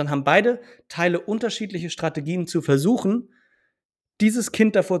Situation ist. Und dann haben beide Teile unterschiedliche Strategien zu versuchen, dieses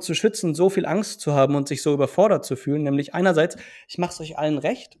Kind davor zu schützen, so viel Angst zu haben und sich so überfordert zu fühlen. Nämlich einerseits, ich mache es euch allen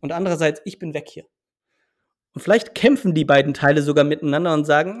recht und andererseits, ich bin weg hier. Und vielleicht kämpfen die beiden Teile sogar miteinander und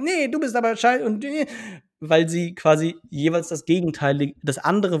sagen, nee, du bist aber scheiße und weil sie quasi jeweils das Gegenteil, das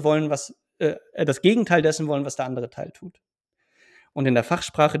andere wollen, das Gegenteil dessen wollen, was der andere Teil tut. Und in der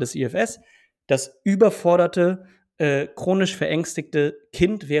Fachsprache des IFS, das überforderte, chronisch verängstigte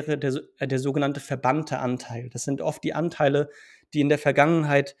Kind wäre der sogenannte verbannte Anteil. Das sind oft die Anteile, die in der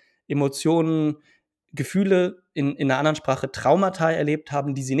Vergangenheit Emotionen, Gefühle in einer anderen Sprache Traumata erlebt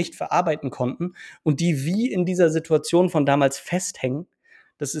haben, die sie nicht verarbeiten konnten und die wie in dieser Situation von damals festhängen.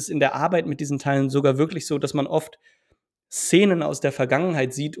 Das ist in der Arbeit mit diesen Teilen sogar wirklich so, dass man oft Szenen aus der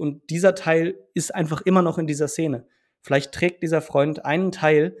Vergangenheit sieht und dieser Teil ist einfach immer noch in dieser Szene. Vielleicht trägt dieser Freund einen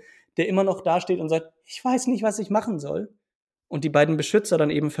Teil, der immer noch dasteht und sagt, ich weiß nicht, was ich machen soll. Und die beiden Beschützer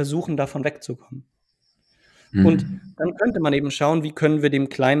dann eben versuchen, davon wegzukommen. Und dann könnte man eben schauen, wie können wir dem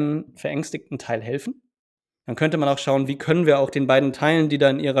kleinen, verängstigten Teil helfen. Dann könnte man auch schauen, wie können wir auch den beiden Teilen, die da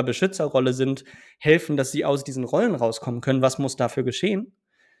in ihrer Beschützerrolle sind, helfen, dass sie aus diesen Rollen rauskommen können. Was muss dafür geschehen?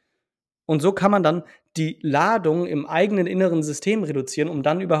 Und so kann man dann die Ladung im eigenen inneren System reduzieren, um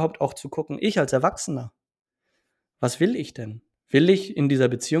dann überhaupt auch zu gucken, ich als Erwachsener, was will ich denn? Will ich in dieser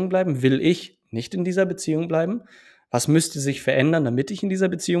Beziehung bleiben? Will ich nicht in dieser Beziehung bleiben? Was müsste sich verändern, damit ich in dieser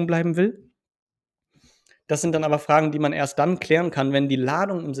Beziehung bleiben will? Das sind dann aber Fragen, die man erst dann klären kann, wenn die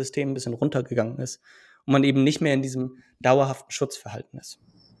Ladung im System ein bisschen runtergegangen ist und man eben nicht mehr in diesem dauerhaften Schutzverhalten ist.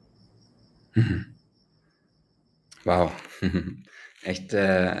 Wow. Echt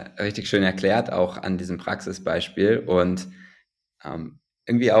richtig schön erklärt, auch an diesem Praxisbeispiel. Und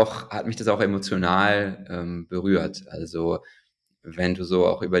irgendwie auch hat mich das auch emotional berührt. Also wenn du so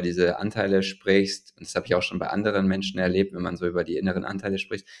auch über diese Anteile sprichst, und das habe ich auch schon bei anderen Menschen erlebt, wenn man so über die inneren Anteile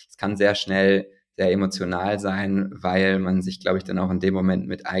spricht, es kann sehr schnell sehr emotional sein, weil man sich, glaube ich, dann auch in dem Moment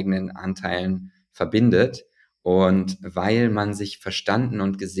mit eigenen Anteilen verbindet und weil man sich verstanden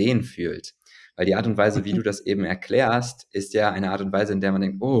und gesehen fühlt. Weil die Art und Weise, wie du das eben erklärst, ist ja eine Art und Weise, in der man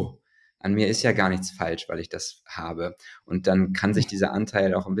denkt, oh, an mir ist ja gar nichts falsch, weil ich das habe. Und dann kann sich dieser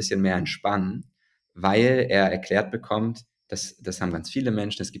Anteil auch ein bisschen mehr entspannen, weil er erklärt bekommt, das haben ganz viele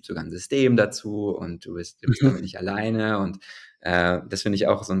Menschen, es gibt sogar ein System dazu und du bist damit nicht alleine. Und das finde ich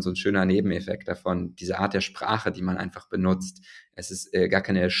auch so ein schöner Nebeneffekt davon, diese Art der Sprache, die man einfach benutzt. Es ist gar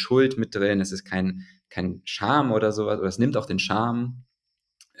keine Schuld mit drin, es ist kein Scham oder sowas, oder es nimmt auch den Scham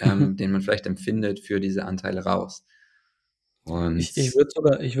Mhm. den man vielleicht empfindet, für diese Anteile raus. Und Ich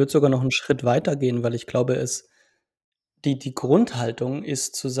würde sogar noch 'n Schritt weitergehen, weil ich glaube, die Grundhaltung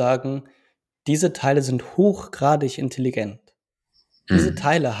ist zu sagen: „Diese Teile sind hochgradig intelligent.“ Diese mhm,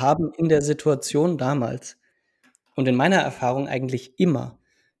 Teile haben in der Situation damals und in meiner Erfahrung eigentlich immer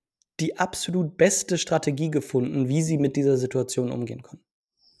die absolut beste Strategie gefunden, wie sie mit dieser Situation umgehen können.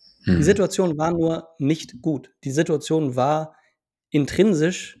 Die mhm, Situation war nur nicht gut. Die Situation war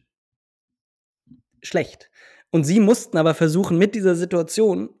intrinsisch schlecht. Und sie mussten aber versuchen, mit dieser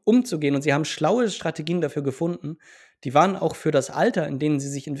Situation umzugehen und sie haben schlaue Strategien dafür gefunden. Die waren auch für das Alter, in dem sie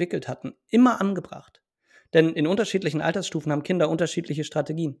sich entwickelt hatten, immer angebracht. Denn in unterschiedlichen Altersstufen haben Kinder unterschiedliche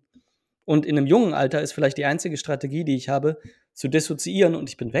Strategien. Und in 'nem jungen Alter ist vielleicht die einzige Strategie, die ich habe, zu dissoziieren und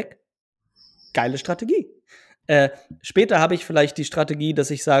ich bin weg. Geile Strategie. Äh, Später habe ich vielleicht die Strategie,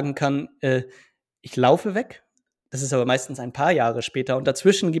 dass ich sagen kann, ich laufe weg. Das ist aber meistens ein paar Jahre später und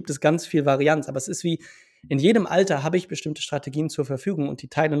dazwischen gibt es ganz viel Varianz. Aber es ist wie in jedem Alter habe ich bestimmte Strategien zur Verfügung und die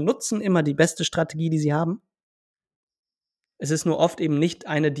Teile nutzen immer die beste Strategie, die sie haben. Es ist nur oft eben nicht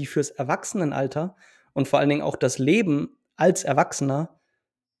eine, die fürs Erwachsenenalter und vor allen Dingen auch das Leben als Erwachsener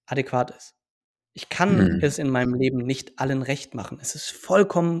adäquat ist. Ich kann mhm, es in meinem Leben nicht allen recht machen. Es ist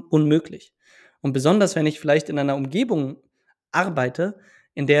vollkommen unmöglich. Und besonders, wenn ich vielleicht in einer Umgebung arbeite,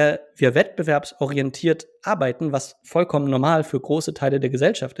 in der wir wettbewerbsorientiert arbeiten, was vollkommen normal für große Teile der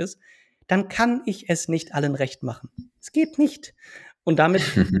Gesellschaft ist, dann kann ich es nicht allen recht machen. Es geht nicht. Und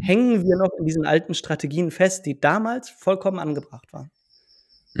damit hängen wir noch in diesen alten Strategien fest, die damals vollkommen angebracht waren,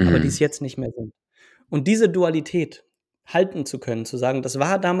 aber die es mhm, jetzt nicht mehr sind. Und diese Dualität halten zu können, zu sagen: „Das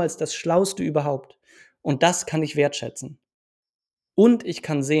war damals das Schlauste überhaupt und das kann ich wertschätzen. Und ich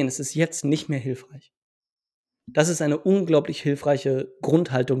kann sehen, es ist jetzt nicht mehr hilfreich.“ Das ist eine unglaublich hilfreiche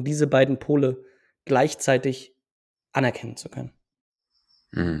Grundhaltung, diese beiden Pole gleichzeitig anerkennen zu können.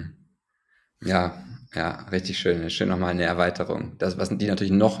 mhm. Ja, ja, richtig schön. Schön noch mal 'ne Erweiterung. Das, was die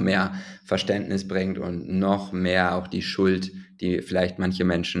natürlich noch mehr Verständnis bringt und noch mehr auch die Schuld, die vielleicht manche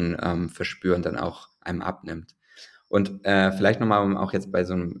Menschen, verspüren, dann auch einem abnimmt. Und, vielleicht noch mal, um auch jetzt bei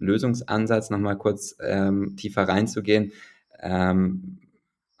so 'nem Lösungsansatz noch mal kurz, tiefer reinzugehen. Ähm,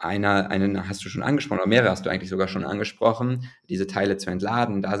 einen hast du schon angesprochen oder mehrere hast du eigentlich sogar schon angesprochen, diese Teile zu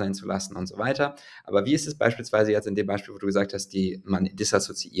entladen, da sein zu lassen und so weiter. Aber wie ist es beispielsweise jetzt in dem Beispiel, wo du gesagt hast, die man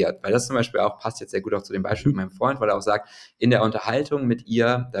disassoziiert? Weil das zum Beispiel auch passt jetzt sehr gut auch zu dem Beispiel Mhm. mit meinem Freund, weil er auch sagt, in der Unterhaltung mit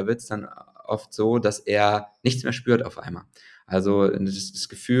ihr, da wird's dann oft so, dass er nichts mehr spürt auf einmal. Also das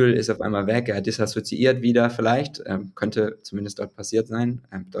Gefühl ist auf einmal weg, er disassoziiert wieder vielleicht, könnte zumindest dort passiert sein,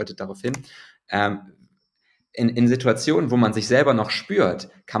 deutet darauf hin. Ähm, in Situationen, wo man sich selber noch spürt,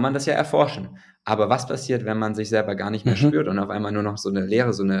 kann man das ja erforschen. Aber was passiert, wenn man sich selber gar nicht mehr Mhm. spürt und auf einmal nur noch so eine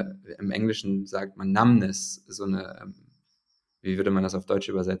Leere, so eine, im Englischen sagt man Numbness, so eine, wie würde man das auf Deutsch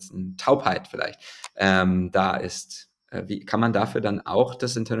übersetzen? Taubheit vielleicht, da ist. Wie kann man dafür dann auch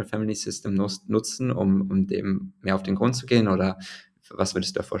das Internal Family System nutzen, um dem mehr auf den Grund zu gehen? Oder was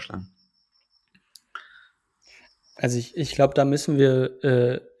würdest du da vorschlagen? Also, ich glaube, da müssen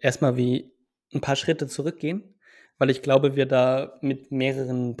wir, erst wie ein paar Schritte zurückgehen, weil ich glaube, wir da mit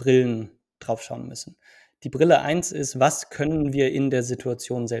mehreren Brillen drauf schauen müssen. Die Brille eins ist: Was können wir in der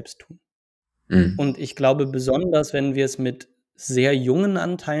Situation selbst tun? Und Mhm. ich glaube, besonders wenn wir es mit sehr jungen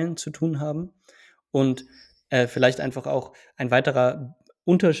Anteilen zu tun haben und, vielleicht einfach auch eine weitere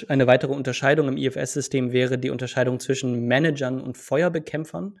Unterscheidung im IFS-System wäre die Unterscheidung zwischen Managern und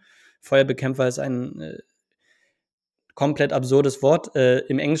Feuerbekämpfern. Feuerbekämpfer ist ein, komplett absurdes Wort.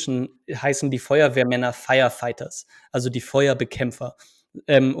 Im Englischen heißen die Feuerwehrmänner Firefighters, also die Feuerbekämpfer.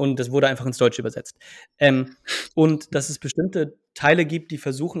 Und das wurde einfach ins Deutsche übersetzt. Und dass es bestimmte Teile gibt, die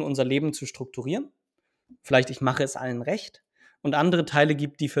versuchen, unser Leben zu strukturieren. Vielleicht ich mache es allen recht. Und andere Teile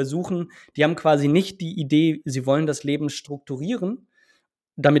gibt, die haben quasi nicht die Idee, sie wollen das Leben strukturieren,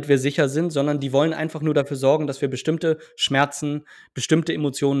 damit wir sicher sind, sondern die wollen einfach nur dafür sorgen, dass wir bestimmte Schmerzen, bestimmte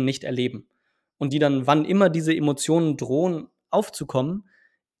Emotionen nicht erleben. Und die dann, wann immer diese Emotionen drohen aufzukommen,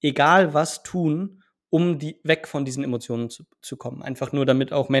 egal was tun, um weg von diesen Emotionen zu kommen. Einfach nur,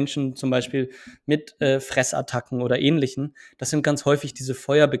 damit auch Menschen zum Beispiel mit Fressattacken oder Ähnlichen, das sind ganz häufig diese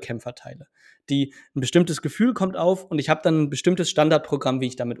Feuerbekämpferteile. Ein bestimmtes Gefühl kommt auf und ich habe dann ein bestimmtes Standardprogramm, wie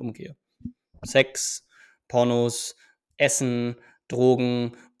ich damit umgehe. Sex, Pornos, Essen,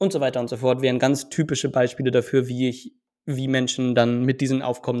 Drogen und so weiter und so fort wären ganz typische Beispiele dafür, wie Menschen dann mit diesen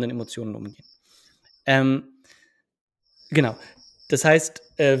aufkommenden Emotionen umgehen. Ähm, genau. Das heißt,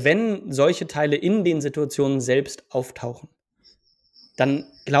 wenn solche Teile in den Situationen selbst auftauchen, dann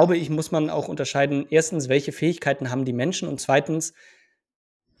glaube ich, muss man auch unterscheiden, erstens, welche Fähigkeiten haben die Menschen und zweitens,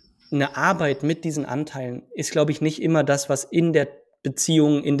 eine Arbeit mit diesen Anteilen ist, glaube ich, nicht immer das, was in der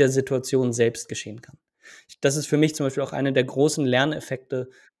Beziehung in der Situation selbst geschehen kann. Das ist für mich zum Beispiel auch einer der großen Lerneffekte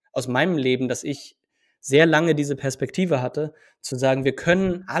aus meinem Leben, dass ich sehr lange diese Perspektive hatte, zu sagen, wir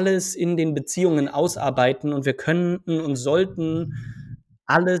können alles in den Beziehungen ausarbeiten und wir könnten und sollten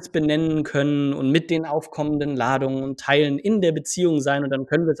alles benennen können und mit den aufkommenden Ladungen und Teilen in der Beziehung sein und dann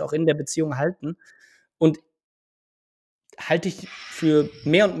können wir es auch in der Beziehung halten. Und halte ich für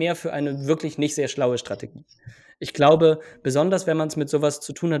mehr und mehr für eine wirklich nicht sehr schlaue Strategie. Ich glaube, besonders wenn man es mit sowas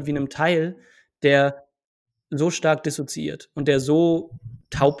zu tun hat wie einem Teil, der so stark dissoziiert und der so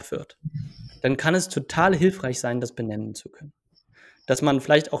taub wird, dann kann es total hilfreich sein, das benennen zu können. Dass man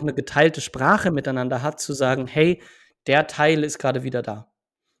vielleicht auch eine geteilte Sprache miteinander hat, zu sagen: „Hey, der Teil ist gerade wieder da.“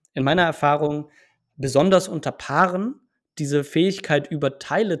 In meiner Erfahrung, besonders unter Paaren, diese Fähigkeit, über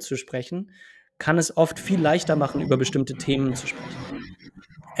Teile zu sprechen, kann es oft viel leichter machen, über bestimmte Themen zu sprechen.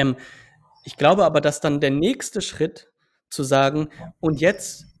 Ähm, Ich glaube aber, dass dann der nächste Schritt zu sagen: „Und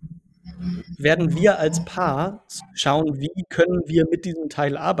jetzt werden wir als Paar schauen, wie können wir mit diesem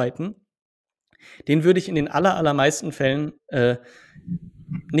Teil arbeiten?“ Den würde ich in den allermeisten Fällen,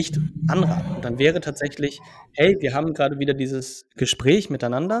 nicht anraten. Und dann wäre tatsächlich: „Hey, wir haben grade wieder dieses Gespräch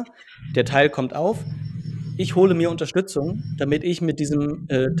miteinander. Der Teil kommt auf. Ich hole mir Unterstützung, damit ich mit diesem,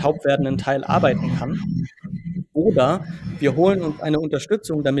 taub werdenden Teil arbeiten kann. Oder wir holen uns eine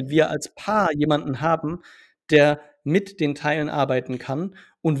Unterstützung, damit wir als Paar jemanden haben, der mit den Teilen arbeiten kann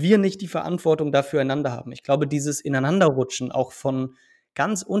und wir nicht die Verantwortung dafür einander haben.“ Ich glaube, dieses Ineinanderrutschen auch von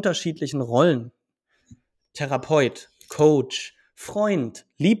ganz unterschiedlichen Rollen, Therapeut, Coach, Freund,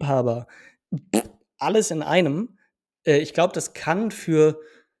 Liebhaber, alles in einem. Ich glaube, das kann für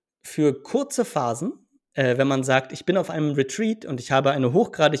kurze Phasen, wenn man sagt, ich bin auf einem Retreat und ich habe eine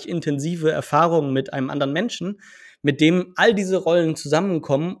hochgradig intensive Erfahrung mit einem anderen Menschen, mit dem all diese Rollen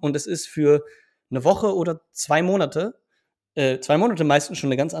zusammenkommen und es ist für eine Woche oder 2 Monate, 2 Monate meistens schon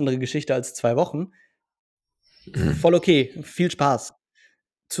eine ganz andere Geschichte als 2 Wochen, voll okay, viel Spaß.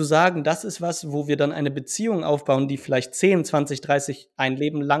 Zu sagen, das ist was, wo wir dann eine Beziehung aufbauen, die vielleicht 10, 20, 30, ein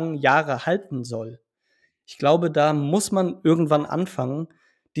Leben lang, Jahre halten soll. Ich glaube, da muss man irgendwann anfangen,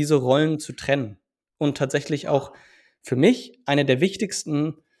 diese Rollen zu trennen. Und tatsächlich auch für mich eine der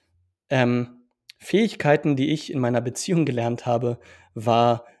wichtigsten, ähm, Fähigkeiten, die ich in meiner Beziehung gelernt habe,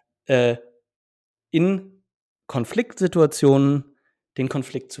 war, äh, in Konfliktsituationen den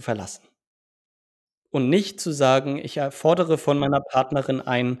Konflikt zu verlassen. Und nicht zu sagen, ich fordere von meiner Partnerin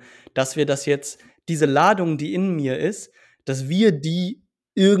ein, dass wir das jetzt diese Ladung, die in mir ist, dass wir die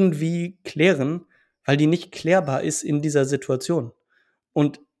irgendwie klären, weil die nicht klärbar ist in dieser Situation.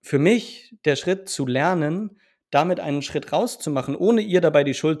 Und für mich der Schritt zu lernen, damit einen Schritt rauszumachen, ohne ihr dabei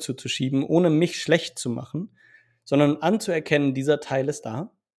die Schuld zuzuschieben, ohne mich schlecht zu machen, sondern anzuerkennen, dieser Teil ist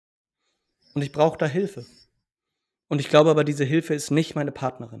da und ich brauche da Hilfe. Und ich glaube aber, diese Hilfe ist nicht meine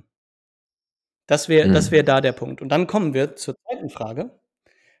Partnerin. Das wäre da der Punkt. Und dann kommen wir zur zweiten Frage: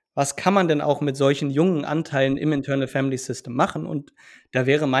 Was kann man denn auch mit solchen jungen Anteilen im Internal Family System machen? Und da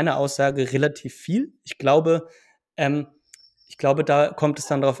wäre meine Aussage relativ viel. Ähm ich glaube, da kommt es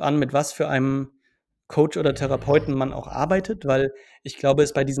dann darauf an, mit was für einem Coach oder Therapeuten man auch arbeitet, weil ich glaube,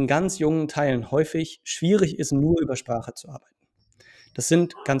 es bei diesen ganz jungen Teilen häufig schwierig ist, nur über Sprache zu arbeiten. Das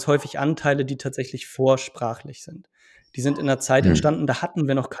sind ganz häufig Anteile, die tatsächlich vorsprachlich sind. Die sind in 'ner Zeit entstanden, da hatten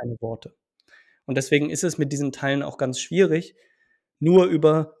wir noch keine Worte. Und deswegen ist es mit diesen Teilen auch ganz schwierig, nur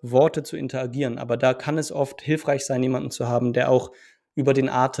über Worte zu interagieren. Aber da kann es oft hilfreich sein, jemanden zu haben, der auch über den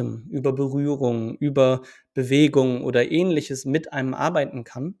Atem, über Berührung, über Bewegung oder Ähnliches mit einem arbeiten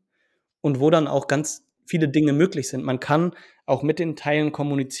kann und wo dann auch ganz viele Dinge möglich sind. Man kann auch mit den Teilen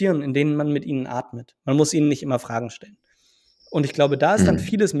kommunizieren, in denen man mit ihnen atmet. Man muss ihnen nicht immer Fragen stellen. Und ich glaube, da ist dann Mhm.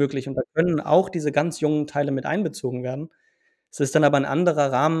 vieles möglich und da können auch diese ganz jungen Teile mit einbezogen werden. Es ist dann aber 'n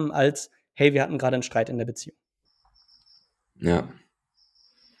anderer Rahmen als: „Hey, wir hatten grade 'n Streit in der Beziehung.“ Ja,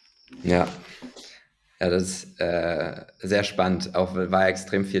 ja. Ja, das ist sehr spannend. Auch war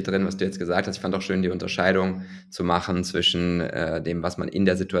extrem viel drin, was du jetzt gesagt hast. Ich fand auch schön, die Unterscheidung zu machen zwischen dem, was man in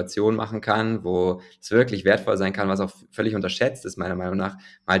der Situation machen kann, wo es wirklich wertvoll sein kann, was auch völlig unterschätzt ist, meiner Meinung nach,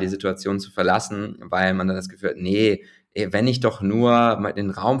 mal die Situation zu verlassen, weil man dann das Gefühl hat, nee, wenn ich doch nur mal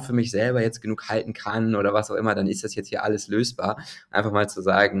den Raum für mich selber jetzt genug halten kann oder was auch immer, dann ist das jetzt hier alles lösbar. Einfach mal zu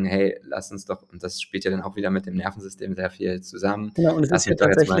sagen, hey, lass uns doch, und das spielt ja dann auch wieder mit dem Nervensystem sehr viel zusammen, Genau, und es ist lass ja uns doch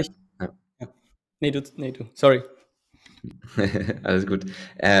jetzt mal, tatsächlich ja. ja. Ne, du, sorry. Alles gut.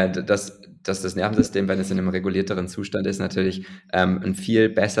 Dass das Nervensystem, wenn es in einem regulierteren Zustand ist, natürlich ein viel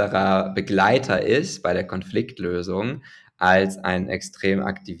besserer Begleiter ist bei der Konfliktlösung als ein extrem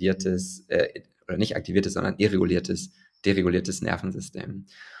aktiviertes, oder nicht aktiviertes, sondern irreguliertes, dereguliertes Nervensystem.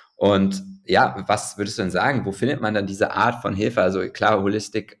 Und ja, was würdest du denn sagen? Wo findet man dann diese Art von Hilfe? Also klar,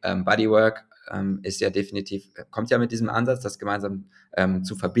 Holistic Bodywork ist ja definitiv, kommt ja mit diesem Ansatz, das gemeinsam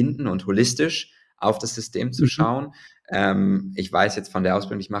zu verbinden und holistisch auf das System zu Mhm. schauen. Ich weiß jetzt von der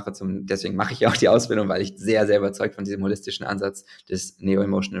Ausbildung, die ich mache, deswegen mache ich ja auch die Ausbildung, weil ich sehr, sehr überzeugt von diesem holistischen Ansatz des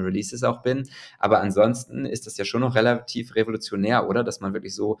Neo-Emotional Releases auch bin. Aber ansonsten ist das ja schon noch relativ revolutionär, oder? Dass man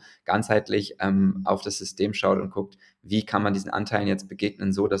wirklich so ganzheitlich auf das System schaut und guckt, wie kann man diesen Anteilen jetzt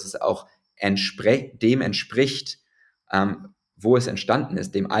begegnen, so dass es auch dem entspricht, wo es entstanden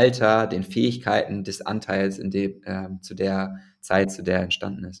ist, dem Alter, den Fähigkeiten des Anteils, zu der Zeit, zu der er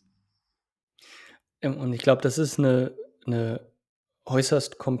entstanden ist. Und ich glaube, das ist eine 'ne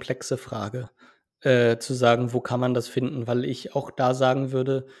äußerst komplexe Frage, zu sagen: „Wo kann man das finden?“ Weil ich auch da sagen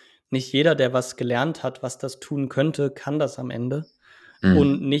würde, nicht jeder, der was gelernt hat, was das tun könnte, kann das am Ende.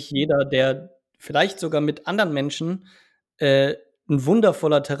 Und Mhm. nicht jeder, der vielleicht sogar mit anderen Menschen, 'n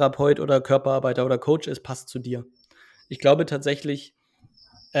wundervoller Therapeut oder Körperarbeiter oder Coach ist, passt zu dir. Ich glaube tatsächlich,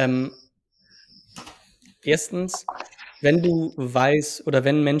 ähm, 1. wenn du weißt oder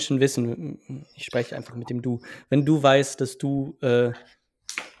wenn Menschen wissen, ich spreche einfach mit dem Du, wenn du weißt, dass du,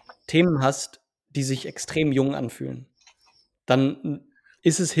 Themen hast, die sich extrem jung anfühlen, dann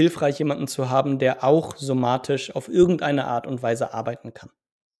ist es hilfreich, jemanden zu haben, der auch somatisch auf irgendeine Art und Weise arbeiten kann.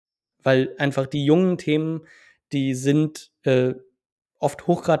 Weil einfach die jungen Themen, die sind, oft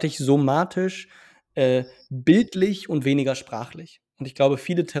hochgradig somatisch, bildlich und weniger sprachlich. Und ich glaube,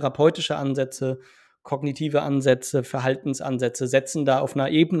 viele therapeutische Ansätze, kognitive Ansätze, Verhaltensansätze setzen da auf 'ner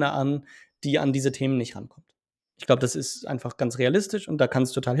Ebene an, die an diese Themen nicht rankommt. Ich glaube, das ist einfach ganz realistisch und da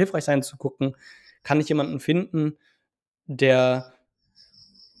kann's total hilfreich sein zu gucken: Kann ich jemanden finden, der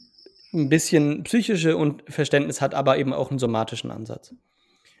 'n bisschen psychische und Verständnis hat, aber eben auch 'n somatischen Ansatz.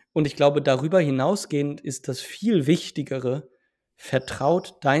 Und ich glaube, darüber hinausgehend ist das viel Wichtigere: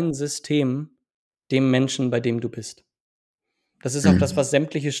 Vertraut dein System dem Menschen, bei dem du bist. Das ist auch das, was Mhm.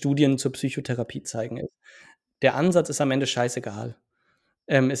 sämtliche Studien zur Psychotherapie zeigen. Der Ansatz ist am Ende scheißegal.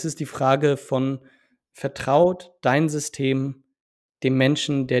 Es ist die Frage von: Vertraut dein System dem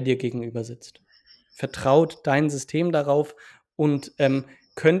Menschen, der dir gegenüber sitzt? Vertraut dein System darauf und,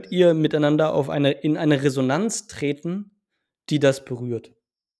 könnt ihr miteinander in eine Resonanz treten, die das berührt?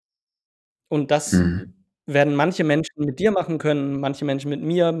 Und das Mhm. werden manche Menschen mit dir machen können, manche Menschen mit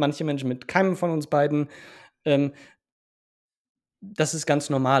mir, manche Menschen mit keinem von uns beiden. Ähm, Das ist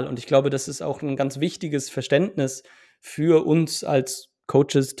ganz normal und ich glaube, das ist auch 'n ganz wichtiges Verständnis für uns als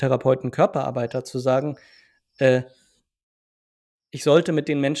Coaches, Therapeuten, Körperarbeiter zu sagen, äh, ich sollte mit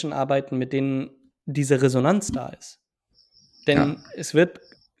den Menschen arbeiten, mit denen diese Resonanz da ist. Ja. Denn es wird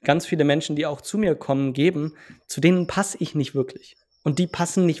ganz viele Menschen, die auch zu mir kommen, geben, zu denen passe ich nicht wirklich. Und die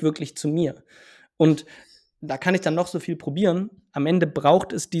passen nicht wirklich zu mir. Und da kann ich dann noch so viel probieren. Am Ende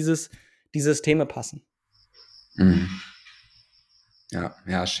braucht es die Systeme passen. Mhm. Ja,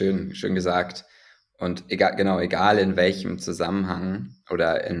 ja, schön, schön gesagt. Und egal, genau, egal in welchem Zusammenhang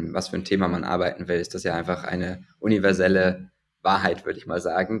oder in was für ein Thema man arbeiten will, ist das ja einfach eine universelle Wahrheit, würde ich mal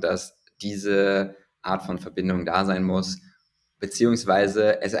sagen, dass diese Art von Verbindung da sein muss,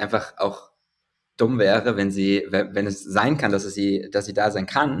 beziehungsweise es einfach auch dumm wäre, wenn es sein kann, dass sie da sein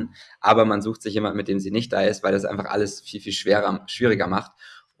kann, aber man sucht sich jemanden, mit dem sie nicht da ist, weil das einfach alles viel, viel schwieriger macht.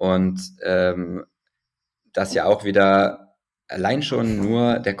 Und das ja auch wieder allein schon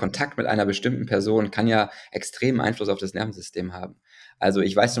nur der Kontakt mit einer bestimmten Person kann ja extremen Einfluss auf das Nervensystem haben. Also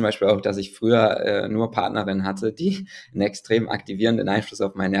ich weiß zum Beispiel auch, dass ich früher nur Partnerinnen hatte, die einen extrem aktivierenden Einfluss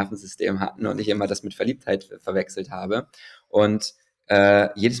auf mein Nervensystem hatten und ich immer das mit Verliebtheit verwechselt habe. Und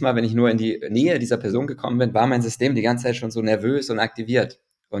jedes Mal, wenn ich nur in die Nähe dieser Person gekommen bin, war mein System die ganze Zeit schon so nervös und aktiviert.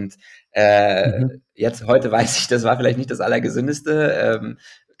 Und Mhm. jetzt heute weiß ich, das war vielleicht nicht das allergesündeste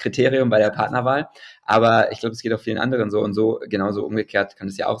Kriterium bei der Partnerwahl, aber ich glaube, es geht auch vielen anderen so und so, genauso umgekehrt kann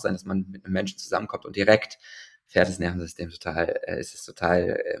es ja auch sein, dass man mit einem Menschen zusammenkommt und direkt fährt das Nervensystem total, ist es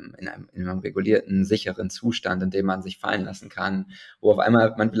total in einem regulierten, sicheren Zustand, in dem man sich fallen lassen kann, wo auf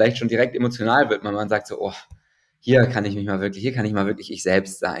einmal man vielleicht schon direkt emotional wird, weil man sagt so, oh, hier kann ich mal wirklich ich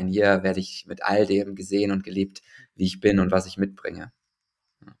selbst sein, hier werde ich mit all dem gesehen und geliebt, wie ich bin und was ich mitbringe.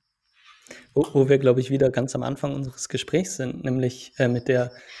 Wo wir, glaube ich, wieder ganz am Anfang unseres Gesprächs sind, nämlich, mit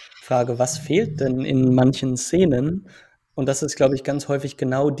der Frage: „Was fehlt denn in manchen Szenen?“ Und dass es, glaube ich, ganz häufig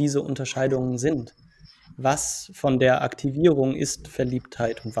genau diese Unterscheidungen sind. Was von der Aktivierung ist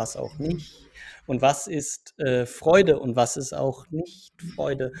Verliebtheit und was auch nicht? Und was ist, Freude und was ist auch nicht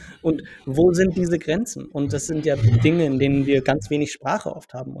Freude? Und wo sind diese Grenzen? Und das sind ja Dinge, in denen wir ganz wenig Sprache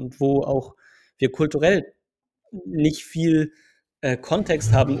oft haben und wo auch wir kulturell nicht viel,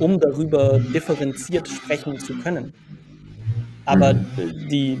 Kontext haben, um darüber differenziert sprechen zu können. aber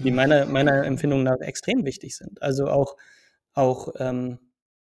die meiner Empfindung nach extrem wichtig sind. Also auch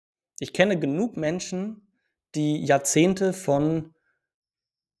ich kenne genug Menschen, die Jahrzehnte von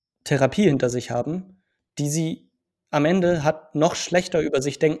Therapie hinter sich haben, die sie am Ende hat noch schlechter über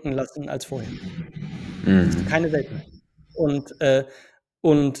sich denken lassen als vorher. Das ist keine Seltenheit. Und,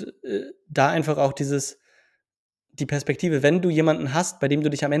 da einfach auch die Perspektive, wenn du jemanden hast, bei dem du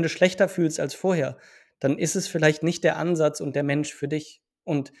dich am Ende schlechter fühlst als vorher, dann ist es vielleicht nicht der Ansatz und der Mensch für dich.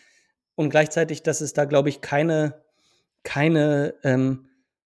 Und gleichzeitig, dass es da, glaube ich, keine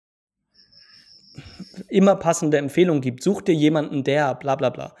immer passende Empfehlung gibt. Such dir jemanden, der bla bla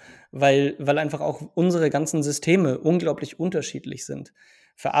bla. Weil einfach auch unsere ganzen Systeme unglaublich unterschiedlich sind.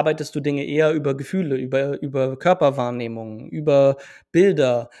 Verarbeitest du Dinge eher über Gefühle, über Körperwahrnehmung, über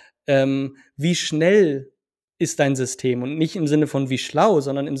Bilder? Wie schnell ist dein System? Und nicht im Sinne von wie schlau,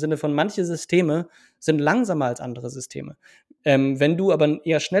 sondern im Sinne von manche Systeme sind langsamer als andere Systeme. Wenn du aber ein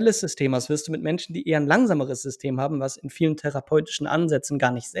eher schnelles System hast, wirst du mit Menschen, die eher ein langsameres System haben, was in vielen therapeutischen Ansätzen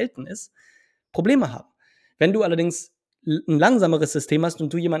gar nicht selten ist, Probleme haben. Wenn du allerdings ein langsameres System hast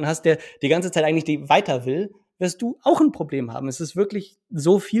und du jemanden hast, der die ganze Zeit eigentlich die weiter will, wirst du auch ein Problem haben. Es ist wirklich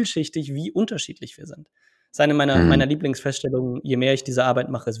so vielschichtig, wie unterschiedlich wir sind. Das ist eine meiner Lieblingsfeststellungen, je mehr ich diese Arbeit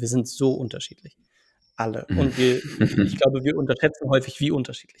mache, ist, wir sind so unterschiedlich. Alle. Und ich glaube, wir unterschätzen häufig, wie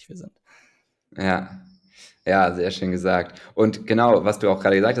unterschiedlich wir sind. Ja. Ja, sehr schön gesagt. Und genau, was du auch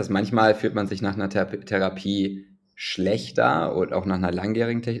gerade gesagt hast, manchmal fühlt man sich nach einer Therapie schlechter oder auch nach einer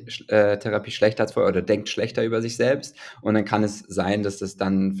langjährigen Therapie schlechter als vorher oder denkt schlechter über sich selbst. Und dann kann es sein, dass das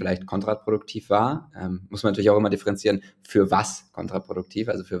dann vielleicht kontraproduktiv war. Muss man natürlich auch immer differenzieren, für was kontraproduktiv,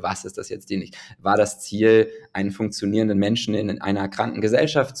 also für was ist das jetzt dienlich? War das Ziel, einen funktionierenden Menschen in einer kranken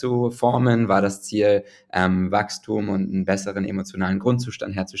Gesellschaft zu formen? War das Ziel, Wachstum und einen besseren emotionalen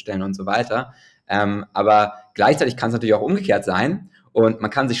Grundzustand herzustellen und so weiter? Aber gleichzeitig kann es natürlich auch umgekehrt sein und man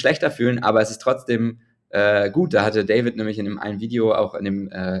kann sich schlechter fühlen, aber es ist trotzdem gut. Da hatte David nämlich in einem Video auch in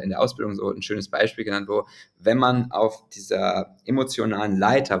der Ausbildung so ein schönes Beispiel genannt, wo wenn man auf dieser emotionalen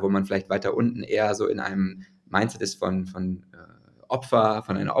Leiter, wo man vielleicht weiter unten eher so in einem Mindset ist von Opfer,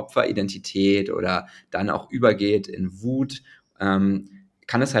 von einer Opferidentität oder dann auch übergeht in Wut,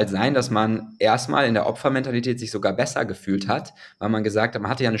 kann es halt sein, dass man erstmal in der Opfermentalität sich sogar besser gefühlt hat, weil man gesagt hat, man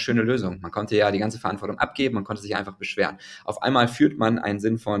hatte ja eine schöne Lösung. Man konnte ja die ganze Verantwortung abgeben, man konnte sich einfach beschweren. Auf einmal fühlt man einen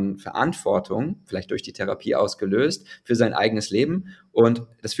Sinn von Verantwortung, vielleicht durch die Therapie ausgelöst, für sein eigenes Leben. Und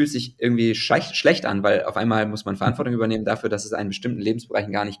das fühlt sich irgendwie schlecht an, weil auf einmal muss man Verantwortung übernehmen dafür, dass es in bestimmten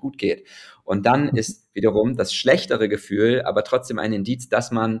Lebensbereichen gar nicht gut geht. Und dann ist wiederum das schlechtere Gefühl, aber trotzdem ein Indiz,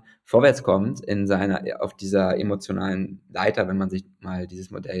 dass man vorwärts kommt auf dieser emotionalen Leiter, wenn man sich mal dieses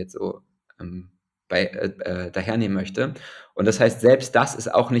Modell jetzt so dahernehmen möchte. Und das heißt, selbst das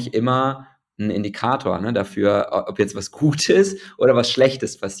ist auch nicht immer ein Indikator, ne, dafür, ob jetzt was Gutes oder was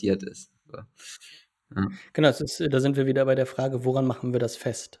Schlechtes passiert ist. So. Ja. Genau, da sind wir wieder bei der Frage, woran machen wir das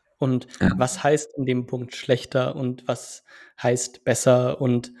fest? Und Ja. was heißt in dem Punkt schlechter und was heißt besser?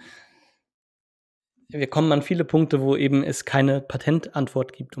 Und wir kommen an viele Punkte, wo eben es keine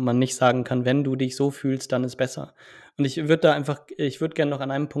Patentantwort gibt und man nicht sagen kann, wenn du dich so fühlst, dann ist besser. Und ich würde gerne noch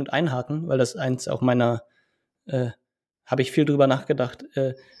an einem Punkt einhaken, weil das eins auch äh, habe ich viel drüber nachgedacht,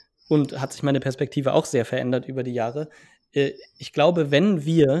 und hat sich meine Perspektive auch sehr verändert über die Jahre. Ich glaube, wenn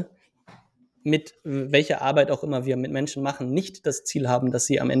wir mit welcher Arbeit auch immer wir mit Menschen machen, nicht das Ziel haben, dass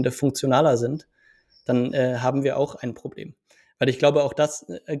sie am Ende funktionaler sind, dann haben wir auch ein Problem. Weil ich glaube, auch das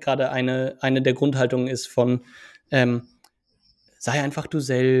gerade eine der Grundhaltungen ist von ähm, sei einfach du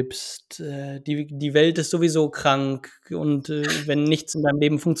selbst, die Welt ist sowieso krank und wenn nichts in deinem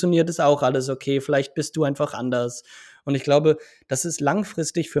Leben funktioniert, ist auch alles okay, vielleicht bist du einfach anders. Und ich glaube, das ist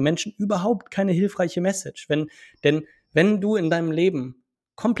langfristig für Menschen überhaupt keine hilfreiche Message. Denn wenn du in deinem Leben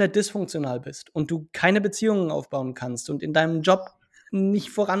komplett dysfunktional bist und du keine Beziehungen aufbauen kannst und in deinem Job nicht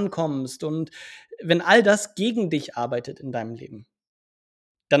vorankommst und wenn all das gegen dich arbeitet in deinem Leben,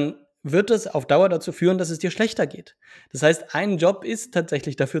 dann wird es auf Dauer dazu führen, dass es dir schlechter geht. Das heißt, ein Job ist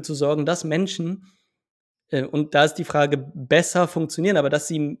tatsächlich dafür zu sorgen, dass Menschen, und da ist die Frage, besser funktionieren, aber dass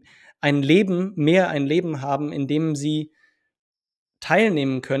sie ein Leben haben, in dem sie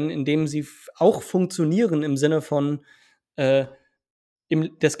teilnehmen können, in dem sie auch funktionieren im Sinne von äh,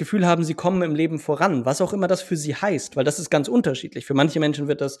 das Gefühl haben, sie kommen im Leben voran, was auch immer das für sie heißt, weil das ist ganz unterschiedlich. Für manche Menschen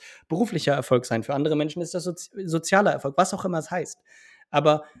wird das beruflicher Erfolg sein, für andere Menschen ist das sozialer Erfolg, was auch immer es heißt.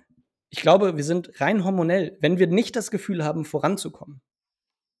 Aber ich glaube, wir sind rein hormonell. Wenn wir nicht das Gefühl haben, voranzukommen,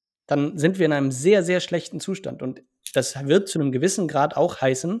 dann sind wir in einem sehr, sehr schlechten Zustand. Und das wird zu einem gewissen Grad auch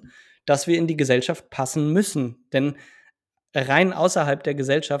heißen, dass wir in die Gesellschaft passen müssen. Denn rein außerhalb der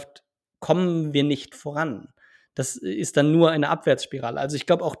Gesellschaft kommen wir nicht voran. Das ist dann nur eine Abwärtsspirale. Also ich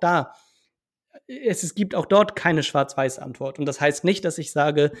glaube auch da, es gibt auch dort keine Schwarz-Weiß-Antwort. Und das heißt nicht, dass ich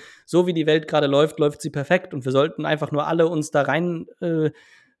sage, so wie die Welt gerade läuft, läuft sie perfekt und wir sollten einfach nur alle uns da rein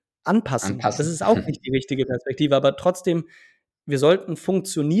anpassen. Das Anpassen. ist auch nicht die richtige Perspektive, aber trotzdem, wir sollten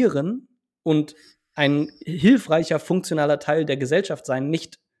funktionieren und ein hilfreicher, funktionaler Teil der Gesellschaft sein,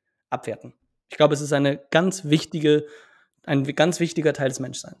 nicht abwerten. Ich glaube, es ist ein ganz wichtiger Teil des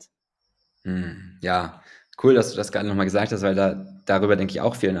Menschseins. Ja, cool, dass du das gerade nochmal gesagt hast, weil darüber denke ich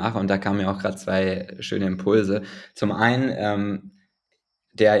auch viel nach und da kamen mir auch gerade zwei schöne Impulse. Zum einen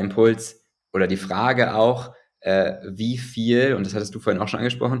der Impuls oder die Frage auch, wie viel, und das hattest du vorhin auch schon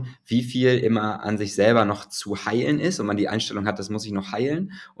angesprochen, wie viel immer an sich selber noch zu heilen ist und man die Einstellung hat, das muss ich noch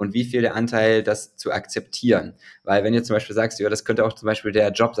heilen und wie viel der Anteil, das zu akzeptieren. Weil wenn ihr zum Beispiel sagst, ja, das könnte auch zum Beispiel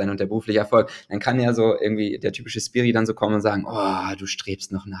der Job sein und der berufliche Erfolg, dann kann ja so irgendwie der typische Spiri dann so kommen und sagen, oh, du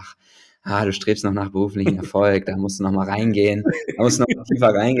strebst noch nach beruflichen Erfolg, da musst du noch mal reingehen, da musst du noch mal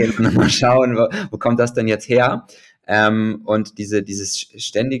tiefer reingehen und noch mal schauen, wo kommt das denn jetzt her? Und dieses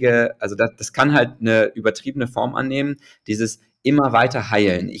ständige, also das kann halt eine übertriebene Form annehmen, dieses immer weiter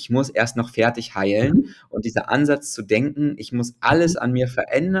heilen. Ich muss erst noch fertig heilen Mhm. und dieser Ansatz zu denken, ich muss alles an mir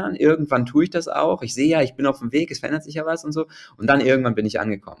verändern, irgendwann tue ich das auch, ich sehe ja, ich bin auf dem Weg, es verändert sich ja was und so und dann irgendwann bin ich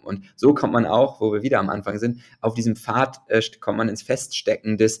angekommen. Und so kommt man auch, wo wir wieder am Anfang sind, auf diesem Pfad kommt man ins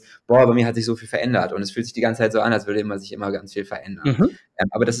Feststecken des, boah, bei mir hat sich so viel verändert und es fühlt sich die ganze Zeit so an, als würde sich immer ganz viel verändern. Mhm.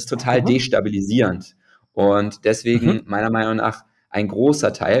 Aber das ist total Mhm. destabilisierend. Und deswegen, Mhm. meiner Meinung nach, ein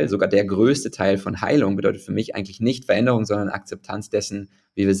großer Teil, sogar der größte Teil von Heilung bedeutet für mich eigentlich nicht Veränderung, sondern Akzeptanz dessen,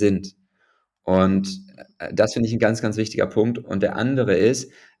 wie wir sind. Und das finde ich ein ganz, ganz wichtiger Punkt. Und der andere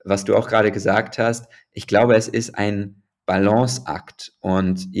ist, was du auch gerade gesagt hast, ich glaube, es ist ein Balanceakt.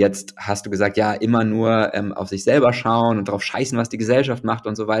 Und jetzt hast du gesagt, ja, immer nur auf sich selber schauen und drauf scheißen, was die Gesellschaft macht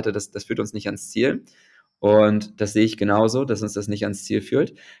und so weiter, das führt uns nicht ans Ziel. Und das sehe ich genauso, dass uns das nicht ans Ziel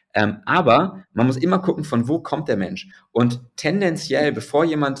führt. Aber man muss immer gucken, von wo kommt der Mensch. Und tendenziell, bevor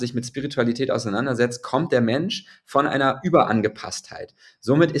jemand sich mit Spiritualität auseinandersetzt, kommt der Mensch von einer Überangepasstheit.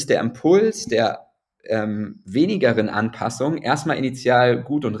 Somit ist der Impuls der wenigeren Anpassung erstmal initial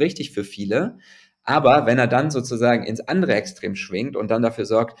gut und richtig für viele. Aber wenn er dann sozusagen ins andere Extrem schwingt und dann dafür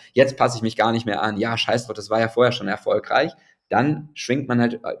sorgt, jetzt passe ich mich gar nicht mehr an, ja, scheiß drauf, das war ja vorher schon erfolgreich, dann schwingt man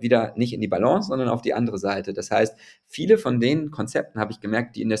halt wieder nicht in die Balance, sondern auf die andere Seite. Das heißt, viele von den Konzepten habe ich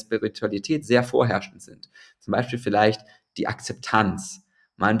gemerkt, die in der Spiritualität sehr vorherrschend sind. Zum Beispiel vielleicht die Akzeptanz,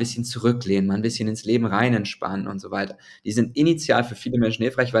 mal ein bisschen zurücklehnen, mal ein bisschen ins Leben rein entspannen und so weiter. Die sind initial für viele Menschen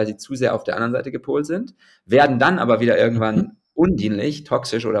hilfreich, weil sie zu sehr auf der anderen Seite gepolt sind, werden dann aber wieder Mhm. irgendwann undienlich,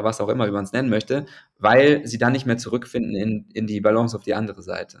 toxisch oder was auch immer, wie man es nennen möchte, weil sie dann nicht mehr zurückfinden in die Balance auf die andere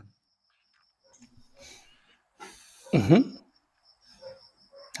Seite. Mhm.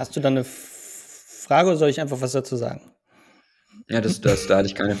 Hast du da eine Frage oder soll ich einfach was dazu sagen? Ja, da hatte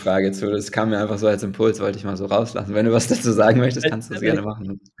ich keine Frage zu. Das kam mir einfach so als Impuls, wollte ich mal so rauslassen. Wenn du was dazu sagen möchtest, Weil kannst du das weil gerne ich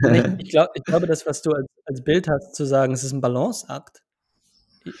machen. ich glaube, das, was du als Bild hast, zu sagen, es ist ein Balanceakt.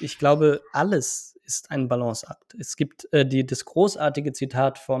 Ich glaube, alles ist ein Balanceakt. Es gibt das großartige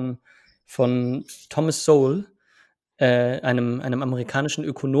Zitat von Thomas Sowell, einem amerikanischen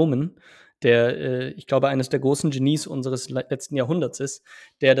Ökonomen, der, ich glaube, eines der großen Genies unseres letzten Jahrhunderts ist,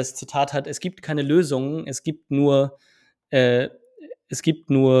 der das Zitat hat: Es gibt keine Lösungen, äh, es gibt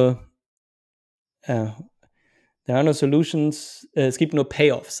nur, äh, there are no solutions, es gibt nur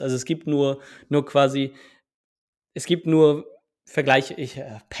Payoffs. Also nur quasi, es gibt nur Vergleiche,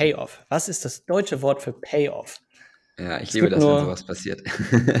 Payoff. Was ist das deutsche Wort für Payoff? Ja, ich Es liebe gibt das, wenn nur sowas passiert.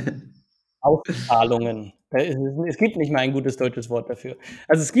 Auszahlungen. Es gibt nicht mal ein gutes deutsches Wort dafür.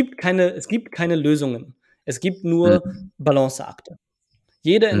 Also es gibt keine Lösungen. Es gibt nur Mhm. Balanceakte.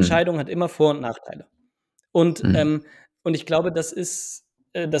 Jede Mhm. Entscheidung hat immer Vor- und Nachteile. Und, Mhm. und ich glaube, das ist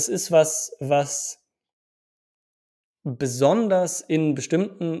was, was besonders in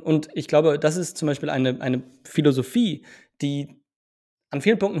bestimmten, und ich glaube, das ist zum Beispiel eine Philosophie, die an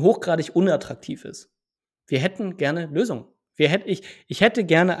vielen Punkten hochgradig unattraktiv ist. Wir hätten gerne Lösungen. Ich hätte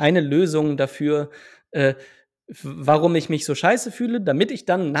gerne eine Lösung dafür, äh, warum ich mich so scheiße fühle, damit ich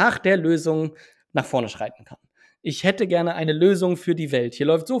dann nach der Lösung nach vorne schreiten kann. Ich hätte gerne eine Lösung für die Welt. Hier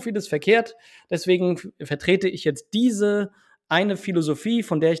läuft so vieles verkehrt, deswegen vertrete ich jetzt diese eine Philosophie,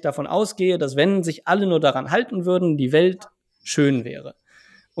 von der ich davon ausgehe, dass wenn sich alle nur daran halten würden, die Welt schön wäre.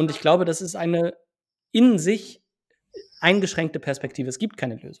 Und ich glaube, das ist eine in sich eingeschränkte Perspektive. Es gibt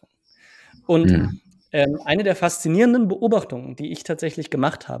keine Lösung. Und Mhm. eine der faszinierenden Beobachtungen, die ich tatsächlich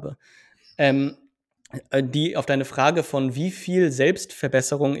gemacht habe, ähm, die auf deine Frage von wie viel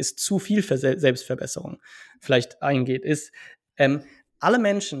Selbstverbesserung ist zu viel für Selbstverbesserung vielleicht eingeht, ist, alle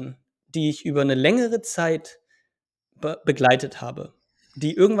Menschen, die ich über eine längere Zeit begleitet habe,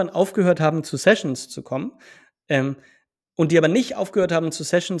 die irgendwann aufgehört haben, zu Sessions zu kommen, und die aber nicht aufgehört haben, zu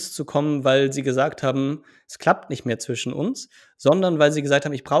Sessions zu kommen, weil sie gesagt haben, es klappt nicht mehr zwischen uns, sondern weil sie gesagt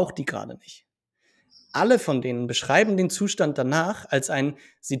haben, ich brauche die gerade nicht. Alle von denen beschreiben den Zustand danach als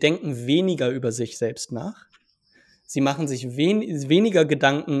sie denken weniger über sich selbst nach. Sie machen sich weniger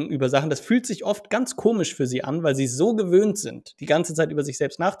Gedanken über Sachen. Das fühlt sich oft ganz komisch für sie an, weil sie so gewöhnt sind, die ganze Zeit über sich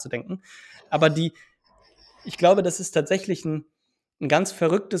selbst nachzudenken. Aber ich glaube, das ist tatsächlich ein ganz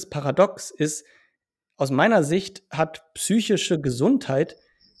verrücktes Paradox ist, aus meiner Sicht hat psychische Gesundheit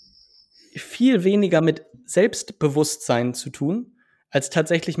viel weniger mit Selbstbewusstsein zu tun, als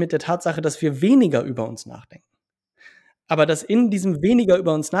tatsächlich mit der Tatsache, dass wir weniger über uns nachdenken. Aber dass in diesem weniger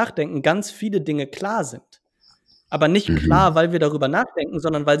über uns nachdenken ganz viele Dinge klar sind. Aber nicht klar, Mhm. weil wir darüber nachdenken,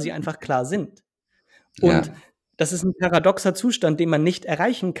 sondern weil sie einfach klar sind. Und Ja, das ist ein paradoxer Zustand, den man nicht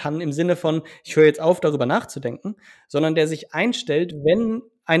erreichen kann im Sinne von: „Ich höre jetzt auf, darüber nachzudenken“, sondern der sich einstellt, wenn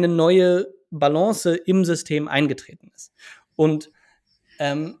eine neue Balance im System eingetreten ist. Und,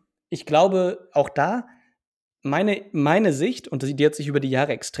 ich glaube, auch da meine Sicht, und die hat sich über die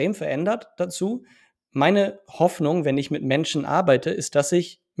Jahre extrem verändert dazu. Meine Hoffnung, wenn ich mit Menschen arbeite, ist, dass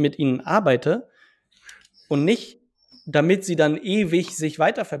ich mit ihnen arbeite und nicht, damit sie dann ewig sich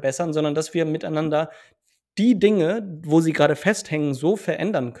weiter verbessern, sondern dass wir miteinander die Dinge, wo sie gerade festhängen, so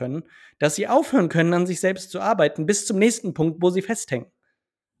verändern können, dass sie aufhören können, an sich selbst zu arbeiten, bis zum nächsten Punkt, wo sie festhängen.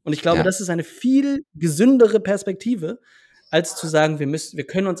 Und ich glaube, ja, das ist eine viel gesündere Perspektive, als zu sagen, wir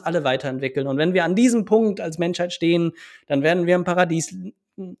können uns alle weiterentwickeln. Und wenn wir an diesem Punkt als Menschheit stehen, dann werden wir im Paradies.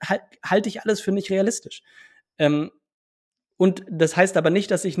 Halte ich alles für nicht realistisch. Ähm, und das heißt aber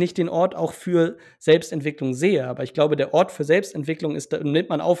nicht, dass ich nicht den Ort auch für Selbstentwicklung sehe. Aber ich glaube, der Ort für Selbstentwicklung ist, damit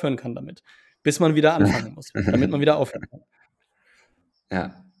man aufhören kann damit. Bis man wieder anfangen muss, damit man wieder aufhören kann.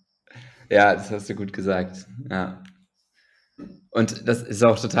 ja. Ja, das hast du gut gesagt. Ja. Und das ist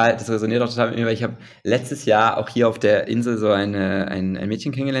auch total, das resoniert auch total mit mir, weil ich habe letztes Jahr auch hier auf der Insel so ein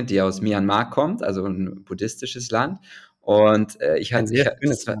Mädchen kennengelernt, die aus Myanmar kommt, also ein buddhistisches Land. Und Ein sehr das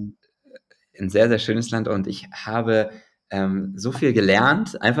schönes war Land. ein sehr, sehr schönes Land und ich habe so viel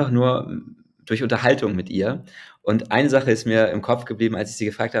gelernt, einfach nur durch Unterhaltung mit ihr. Und eine Sache ist mir im Kopf geblieben, als ich sie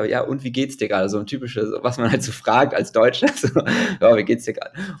gefragt habe, ja, und wie geht's dir gerade? So ein typisches, was man halt so fragt als Deutscher, so, ja, wie geht's dir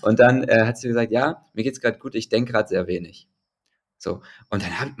gerade? Und dann hat sie gesagt, ja, mir geht's gerade gut, ich denke gerade sehr wenig. So. Und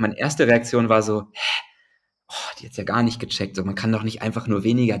dann meine erste Reaktion war so, oh, die hat's ja gar nicht gecheckt. So, man kann doch nicht einfach nur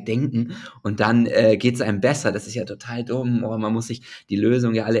weniger denken und dann geht es einem besser. Das ist ja total dumm. Oh, man muss sich die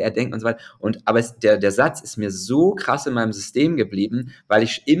Lösung ja alle erdenken und so weiter. Aber der Satz ist mir so krass in meinem System geblieben, weil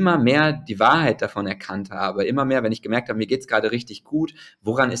ich immer mehr die Wahrheit davon erkannt habe. Immer mehr, wenn ich gemerkt habe, mir geht's gerade richtig gut,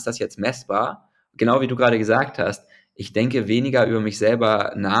 woran ist das jetzt messbar? Genau wie du gerade gesagt hast, ich denke weniger über mich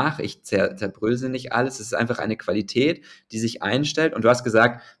selber nach, ich zerbrösel nicht alles. Es ist einfach eine Qualität, die sich einstellt. Und du hast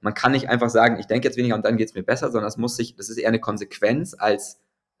gesagt, man kann nicht einfach sagen, ich denke jetzt weniger und dann geht es mir besser, sondern das ist eher eine Konsequenz als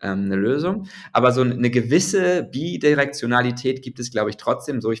eine Lösung. Aber so eine gewisse Bidirektionalität gibt es, glaube ich,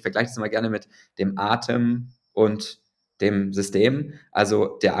 trotzdem. So, ich vergleiche das immer gerne mit dem Atem und dem System.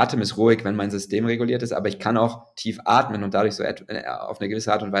 Also der Atem ist ruhig, wenn mein System reguliert ist, aber ich kann auch tief atmen und dadurch so auf eine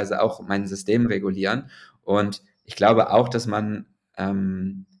gewisse Art und Weise auch mein System regulieren. Und ich glaube auch, dass wenn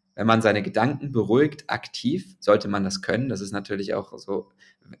man seine Gedanken beruhigt, aktiv, sollte man das können. Das ist natürlich auch so,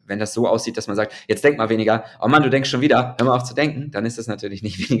 wenn das so aussieht, dass man sagt, jetzt denk mal weniger, oh Mann, du denkst schon wieder, hör mal auf zu denken, dann ist das natürlich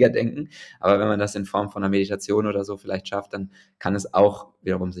nicht weniger denken. Aber wenn man das in Form von einer Meditation oder so vielleicht schafft, dann kann es auch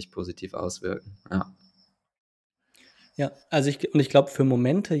wiederum sich positiv auswirken. Ja, Ja, also ich glaube, für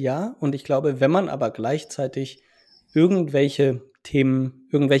Momente ja. Und ich glaube, wenn man aber gleichzeitig irgendwelche Themen,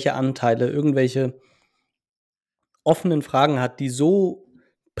 irgendwelche Anteile, irgendwelche offenen Fragen hat, die so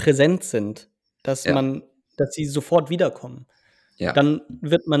präsent sind, ja, dass sie sofort wiederkommen, ja, dann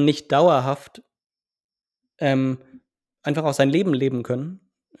wird man nicht dauerhaft ähm, einfach auch sein Leben leben können,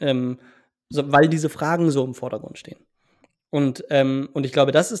 ähm, weil diese Fragen so im Vordergrund stehen. Und ich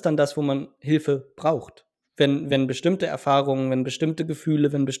glaube, das ist dann das, wo man Hilfe braucht. Wenn bestimmte Erfahrungen, wenn bestimmte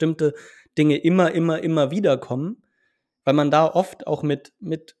Gefühle, wenn bestimmte Dinge immer wieder kommen, weil man da oft auch mit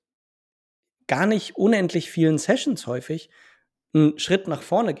gar nicht unendlich vielen Sessions häufig 'n Schritt nach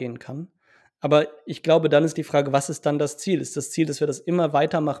vorne gehen kann. Aber ich glaube, dann ist die Frage, was ist dann das Ziel? Ist das Ziel, dass wir das immer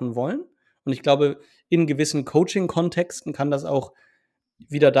weitermachen wollen? Und ich glaube, in gewissen Coaching-Kontexten kann das auch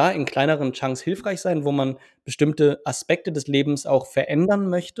wieder da in kleineren Chunks hilfreich sein, wo man bestimmte Aspekte des Lebens auch verändern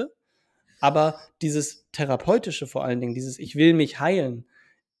möchte. Aber dieses Therapeutische vor allen Dingen, dieses „Ich will mich heilen“,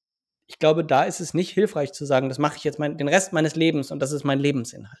 ich glaube, da ist es nicht hilfreich zu sagen: „Das mache ich jetzt den Rest meines Lebens und das ist mein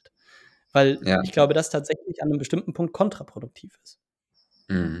Lebensinhalt.“ Weil ja. ich glaube, das tatsächlich an 'nem bestimmten Punkt kontraproduktiv ist.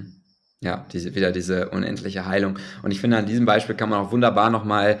 Mhm. Ja, wieder diese unendliche Heilung. Und ich finde, an diesem Beispiel kann man auch wunderbar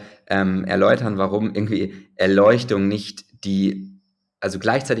nochmal erläutern, warum irgendwie Erleuchtung nicht also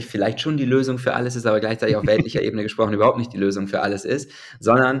gleichzeitig vielleicht schon die Lösung für alles ist, aber gleichzeitig auf weltlicher Ebene gesprochen überhaupt nicht die Lösung für alles ist,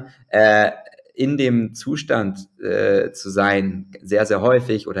 sondern in dem Zustand zu sein, sehr, sehr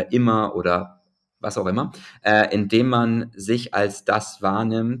häufig oder immer oder was auch immer, indem man sich als das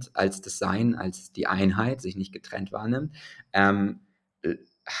wahrnimmt, als das Sein, als die Einheit, sich nicht getrennt wahrnimmt, ähm,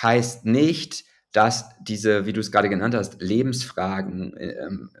 heißt nicht, dass diese, wie du es gerade genannt hast,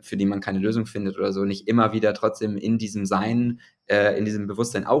 Lebensfragen, für die man keine Lösung findet oder so, nicht immer wieder trotzdem in diesem Sein, in diesem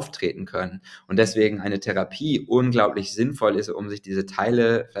Bewusstsein auftreten können. Und deswegen eine Therapie unglaublich sinnvoll ist, um sich diese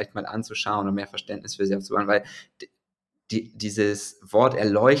Teile vielleicht mal anzuschauen und mehr Verständnis für sie aufzubauen, weil dieses Wort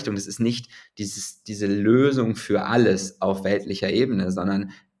Erleuchtung, das ist nicht diese Lösung für alles auf weltlicher Ebene,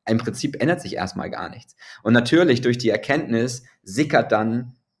 sondern im Prinzip ändert sich erstmal gar nichts. Und natürlich durch die Erkenntnis sickert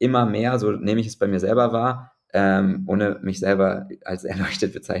dann immer mehr, so nehme ich es bei mir selber wahr, ohne mich selber als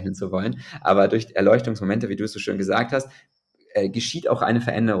erleuchtet bezeichnen zu wollen, aber durch Erleuchtungsmomente, wie du es so schön gesagt hast, geschieht auch eine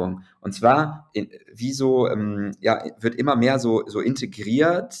Veränderung. Und zwar, wie so, ja, wird immer mehr so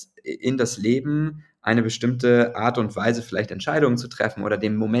integriert in das Leben eine bestimmte Art und Weise, vielleicht Entscheidungen zu treffen oder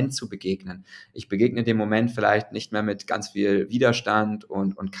dem Moment zu begegnen. Ich begegne dem Moment vielleicht nicht mehr mit ganz viel Widerstand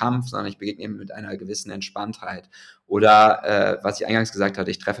und Kampf, sondern ich begegne ihm mit einer gewissen Entspanntheit. Oder was ich eingangs gesagt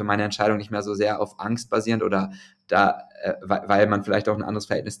hatte, ich treffe meine Entscheidung nicht mehr so sehr auf Angst basierend oder weil man vielleicht auch ein anderes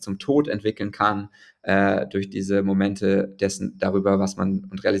Verhältnis zum Tod entwickeln kann, durch diese Momente dessen darüber, was man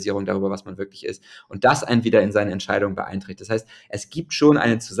und Realisierung darüber, was man wirklich ist. Und das einen wieder in seinen Entscheidungen beeinträchtigt. Das heißt, es gibt schon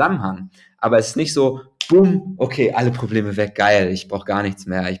einen Zusammenhang, aber es ist nicht so, bumm, okay, alle Probleme weg, geil, ich brauche gar nichts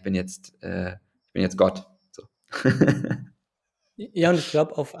mehr, ich bin jetzt Gott. So. Ja, und ich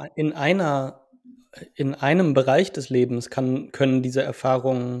glaube, in einem Bereich des Lebens können diese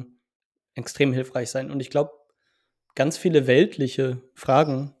Erfahrungen extrem hilfreich sein. Und ich glaube, ganz viele weltliche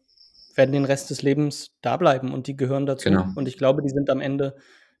Fragen werden den Rest des Lebens da bleiben und die gehören dazu. Genau. Und ich glaube, die sind am Ende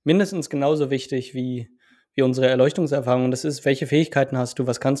mindestens genauso wichtig wie unsere Erleuchtungserfahrung. Und das ist, welche Fähigkeiten hast du?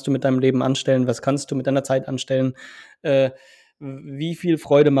 Was kannst du mit deinem Leben anstellen? Was kannst du mit deiner Zeit anstellen? Äh, Wie viel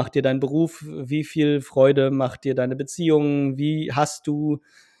Freude macht dir dein Beruf? Wie viel Freude macht dir deine Beziehung? Wie hast du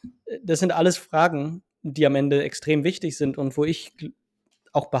Das sind alles Fragen, die am Ende extrem wichtig sind und wo ich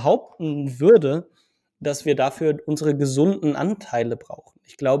auch behaupten würde, dass wir dafür unsere gesunden Anteile brauchen.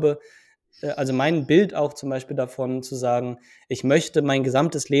 Ich glaube, also mein Bild auch zum Beispiel davon zu sagen, ich möchte mein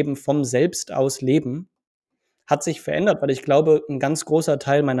gesamtes Leben vom Selbst aus leben, hat sich verändert, weil ich glaube, ein ganz großer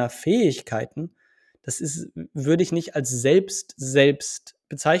Teil meiner Fähigkeiten, würde ich nicht als selbst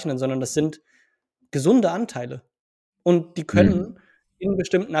bezeichnen, sondern das sind gesunde Anteile. Und die Hm. können in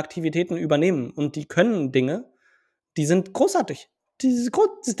bestimmten Aktivitäten übernehmen. Und die können Dinge, die sind großartig. Das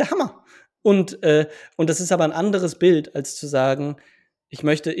ist der Hammer. Und das ist aber ein anderes Bild, als zu sagen, ich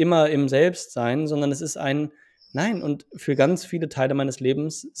möchte immer im Selbst sein, sondern es ist nein, und für ganz viele Teile meines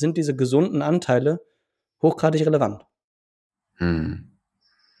Lebens sind diese gesunden Anteile hochgradig relevant. Hm.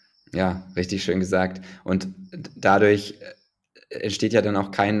 Ja, richtig schön gesagt. Und dadurch entsteht ja dann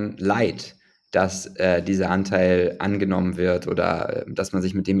auch kein Leid, dass dieser Anteil angenommen wird oder dass man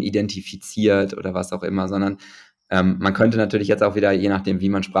sich mit dem identifiziert oder was auch immer, sondern man könnte natürlich jetzt auch wieder, je nachdem, wie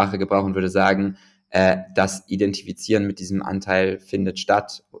man Sprache gebrauchen würde, sagen, das Identifizieren mit diesem Anteil findet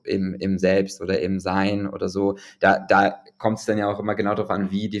statt im Selbst oder im Sein oder so. Da kommt es dann ja auch immer genau darauf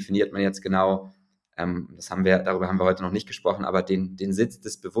an, wie definiert man jetzt genau, darüber haben wir heute noch nicht gesprochen, aber den Sitz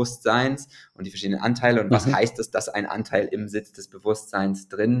des Bewusstseins und die verschiedenen Anteile und was Mhm. heißt es, dass ein Anteil im Sitz des Bewusstseins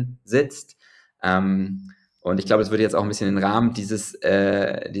drin sitzt. Und ich glaube, das würde jetzt auch ein bisschen den Rahmen dieses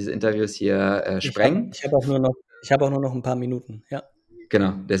Interviews hier sprengen. Ich habe auch nur noch ein paar Minuten, ja.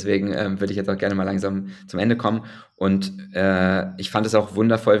 Genau, deswegen würde ich jetzt auch gerne mal langsam zum Ende kommen. Und ich fand es auch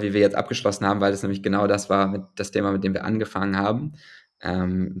wundervoll, wie wir jetzt abgeschlossen haben, weil es nämlich genau das war, das Thema, mit dem wir angefangen haben,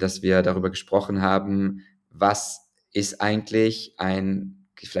 dass wir darüber gesprochen haben, was ist eigentlich ein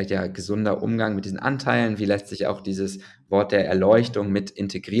vielleicht ja gesunder Umgang mit diesen Anteilen, wie lässt sich auch dieses Wort der Erleuchtung mit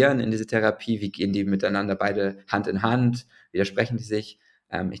integrieren in diese Therapie, wie gehen die miteinander beide Hand in Hand, widersprechen die sich.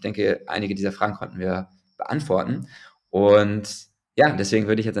 Ich denke, einige dieser Fragen konnten wir beantworten. Und ja, deswegen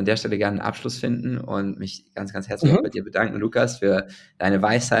würde ich jetzt an der Stelle gerne einen Abschluss finden und mich ganz, ganz herzlich auch bei Mhm. dir bedanken, Lukas, für deine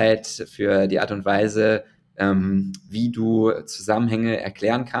Weisheit, für die Art und Weise, wie du Zusammenhänge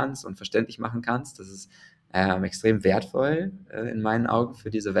erklären kannst und verständlich machen kannst. Das ist extrem wertvoll in meinen Augen für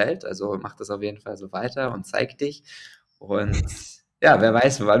diese Welt. Also mach das auf jeden Fall so weiter und zeig dich. Und ja, wer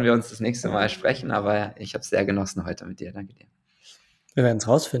weiß, wann wir uns das nächste Mal sprechen, aber ich habe es sehr genossen heute mit dir. Danke dir. Wir werden es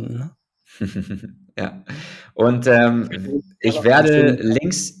rausfinden, ne? Ja. Und Ich wünsche dir ich noch einen werde schönen Tag.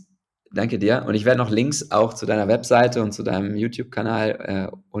 Links Danke dir. Und ich werde noch Links auch zu deiner Webseite und zu deinem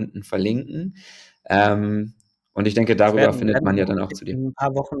YouTube-Kanal unten verlinken. Und ich denke, Es darüber werden findet werden man ja auch dann auch zu dir. in 'n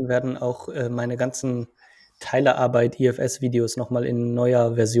paar Wochen werden auch, meine ganzen Teilerarbeit IFS-Videos noch mal in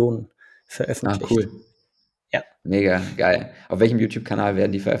neuer Version Ah, veröffentlicht. cool. Ja, Mega geil. Auf welchem YouTube-Kanal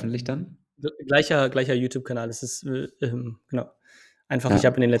werden die veröffentlicht dann? gleicher YouTube-Kanal. Es ist, genau. Einfach, ich Ja,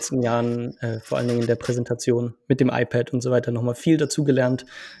 habe in den letzten Jahren, vor allen Dingen in der Präsentation mit dem iPad und so weiter noch mal viel dazugelernt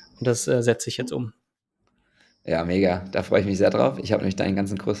und das, setze ich jetzt um. ja, mega. Da freue ich mich sehr drauf. Ich habe nämlich deinen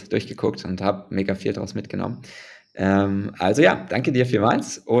ganzen Kurs durchgeguckt und habe mega viel daraus mitgenommen. Also ja, danke dir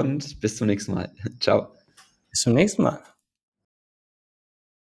vielmals und bis zum nächsten Mal. Ciao. Bis zum nächsten Mal.